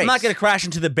on my brakes. I'm not going to crash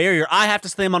into the barrier. I have to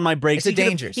slam on my brakes. It's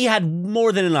dangerous. He had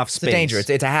more than enough space. It's dangerous.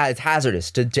 It's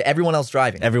hazardous to everyone else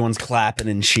driving. Everyone's clapping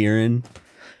and cheering.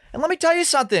 And let me tell you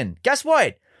something. Guess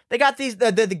what? They got these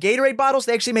the Gatorade bottles.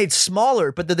 They actually made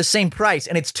smaller, but they're the same price,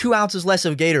 and it's 2 ounces less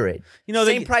of Gatorade. You know,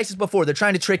 same price as before. They're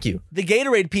trying to trick you. The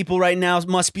Gatorade people right now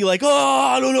must be like, oh,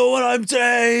 I don't know what I'm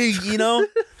saying. You know,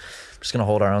 we're just gonna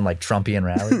hold our own like Trumpian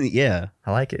rally. Yeah,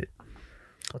 I like it.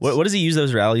 What does he use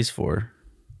those rallies for?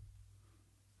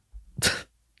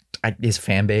 His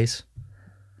fan base.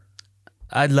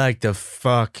 I'd like to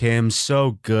fuck him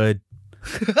so good.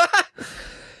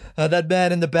 That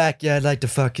man in the back. Yeah, I'd like to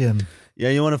fuck him. Yeah,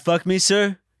 you want to fuck me,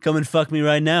 sir? Come and fuck me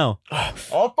right now.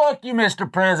 I'll fuck you,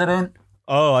 Mr. President.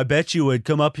 Oh, I bet you would.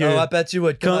 Come up here. Oh, I bet you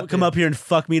would. Come up here and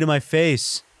fuck me to my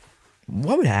face.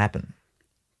 What would happen?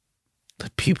 The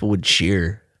people would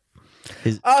cheer.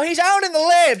 He's owning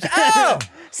the libs. Oh,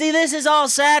 see, this is all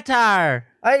satire.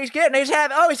 He's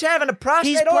having a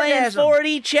prostate He's playing orgasm.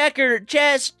 40 checker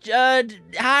chess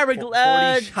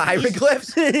hieroglyphs.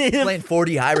 Playing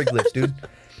 40 hieroglyphs, dude.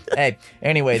 Hey,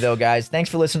 anyway, though, guys, thanks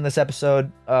for listening to this episode.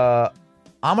 I'm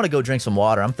gonna go drink some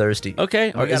water. I'm thirsty.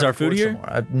 Okay, is our food here?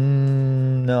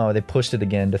 No, they pushed it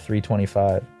again to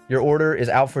 3:25. Your order is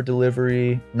out for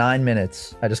delivery 9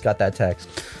 minutes. I just got that text.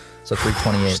 So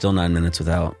 3:28. Still 9 minutes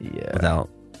without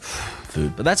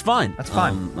food, but that's fine. That's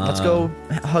fine. Let's go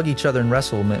hug each other and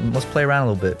wrestle. Let's play around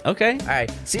a little bit. Okay. All right.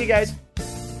 See you guys.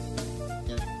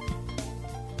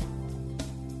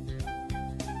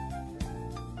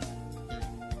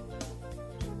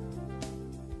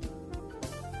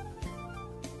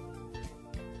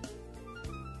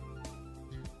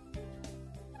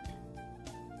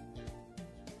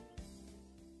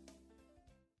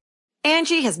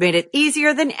 Angie has made it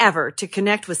easier than ever to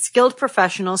connect with skilled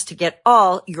professionals to get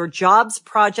all your jobs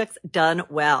projects done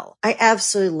well. I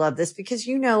absolutely love this because,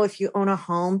 you know, if you own a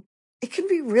home, it can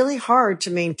be really hard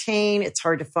to maintain. It's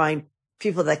hard to find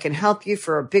people that can help you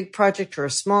for a big project or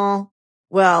a small.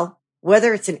 Well,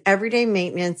 whether it's in everyday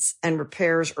maintenance and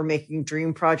repairs or making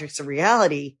dream projects a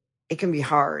reality, it can be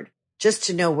hard just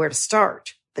to know where to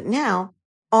start. But now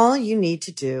all you need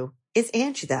to do is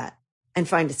Angie that and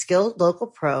find a skilled local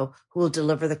pro who will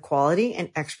deliver the quality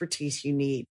and expertise you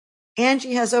need.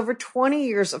 Angie has over 20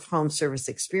 years of home service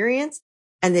experience,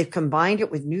 and they've combined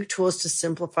it with new tools to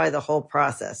simplify the whole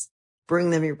process. Bring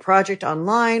them your project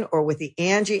online or with the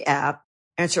Angie app,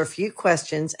 answer a few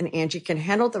questions, and Angie can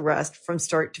handle the rest from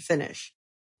start to finish.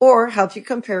 Or help you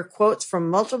compare quotes from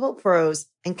multiple pros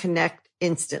and connect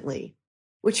instantly,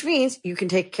 which means you can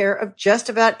take care of just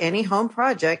about any home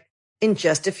project in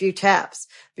just a few taps.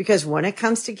 Because when it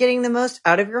comes to getting the most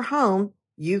out of your home,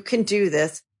 you can do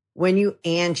this when you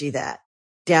Angie that.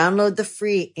 Download the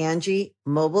free Angie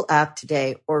mobile app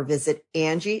today or visit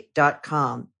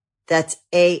Angie.com. That's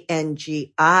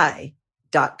ANGI.com.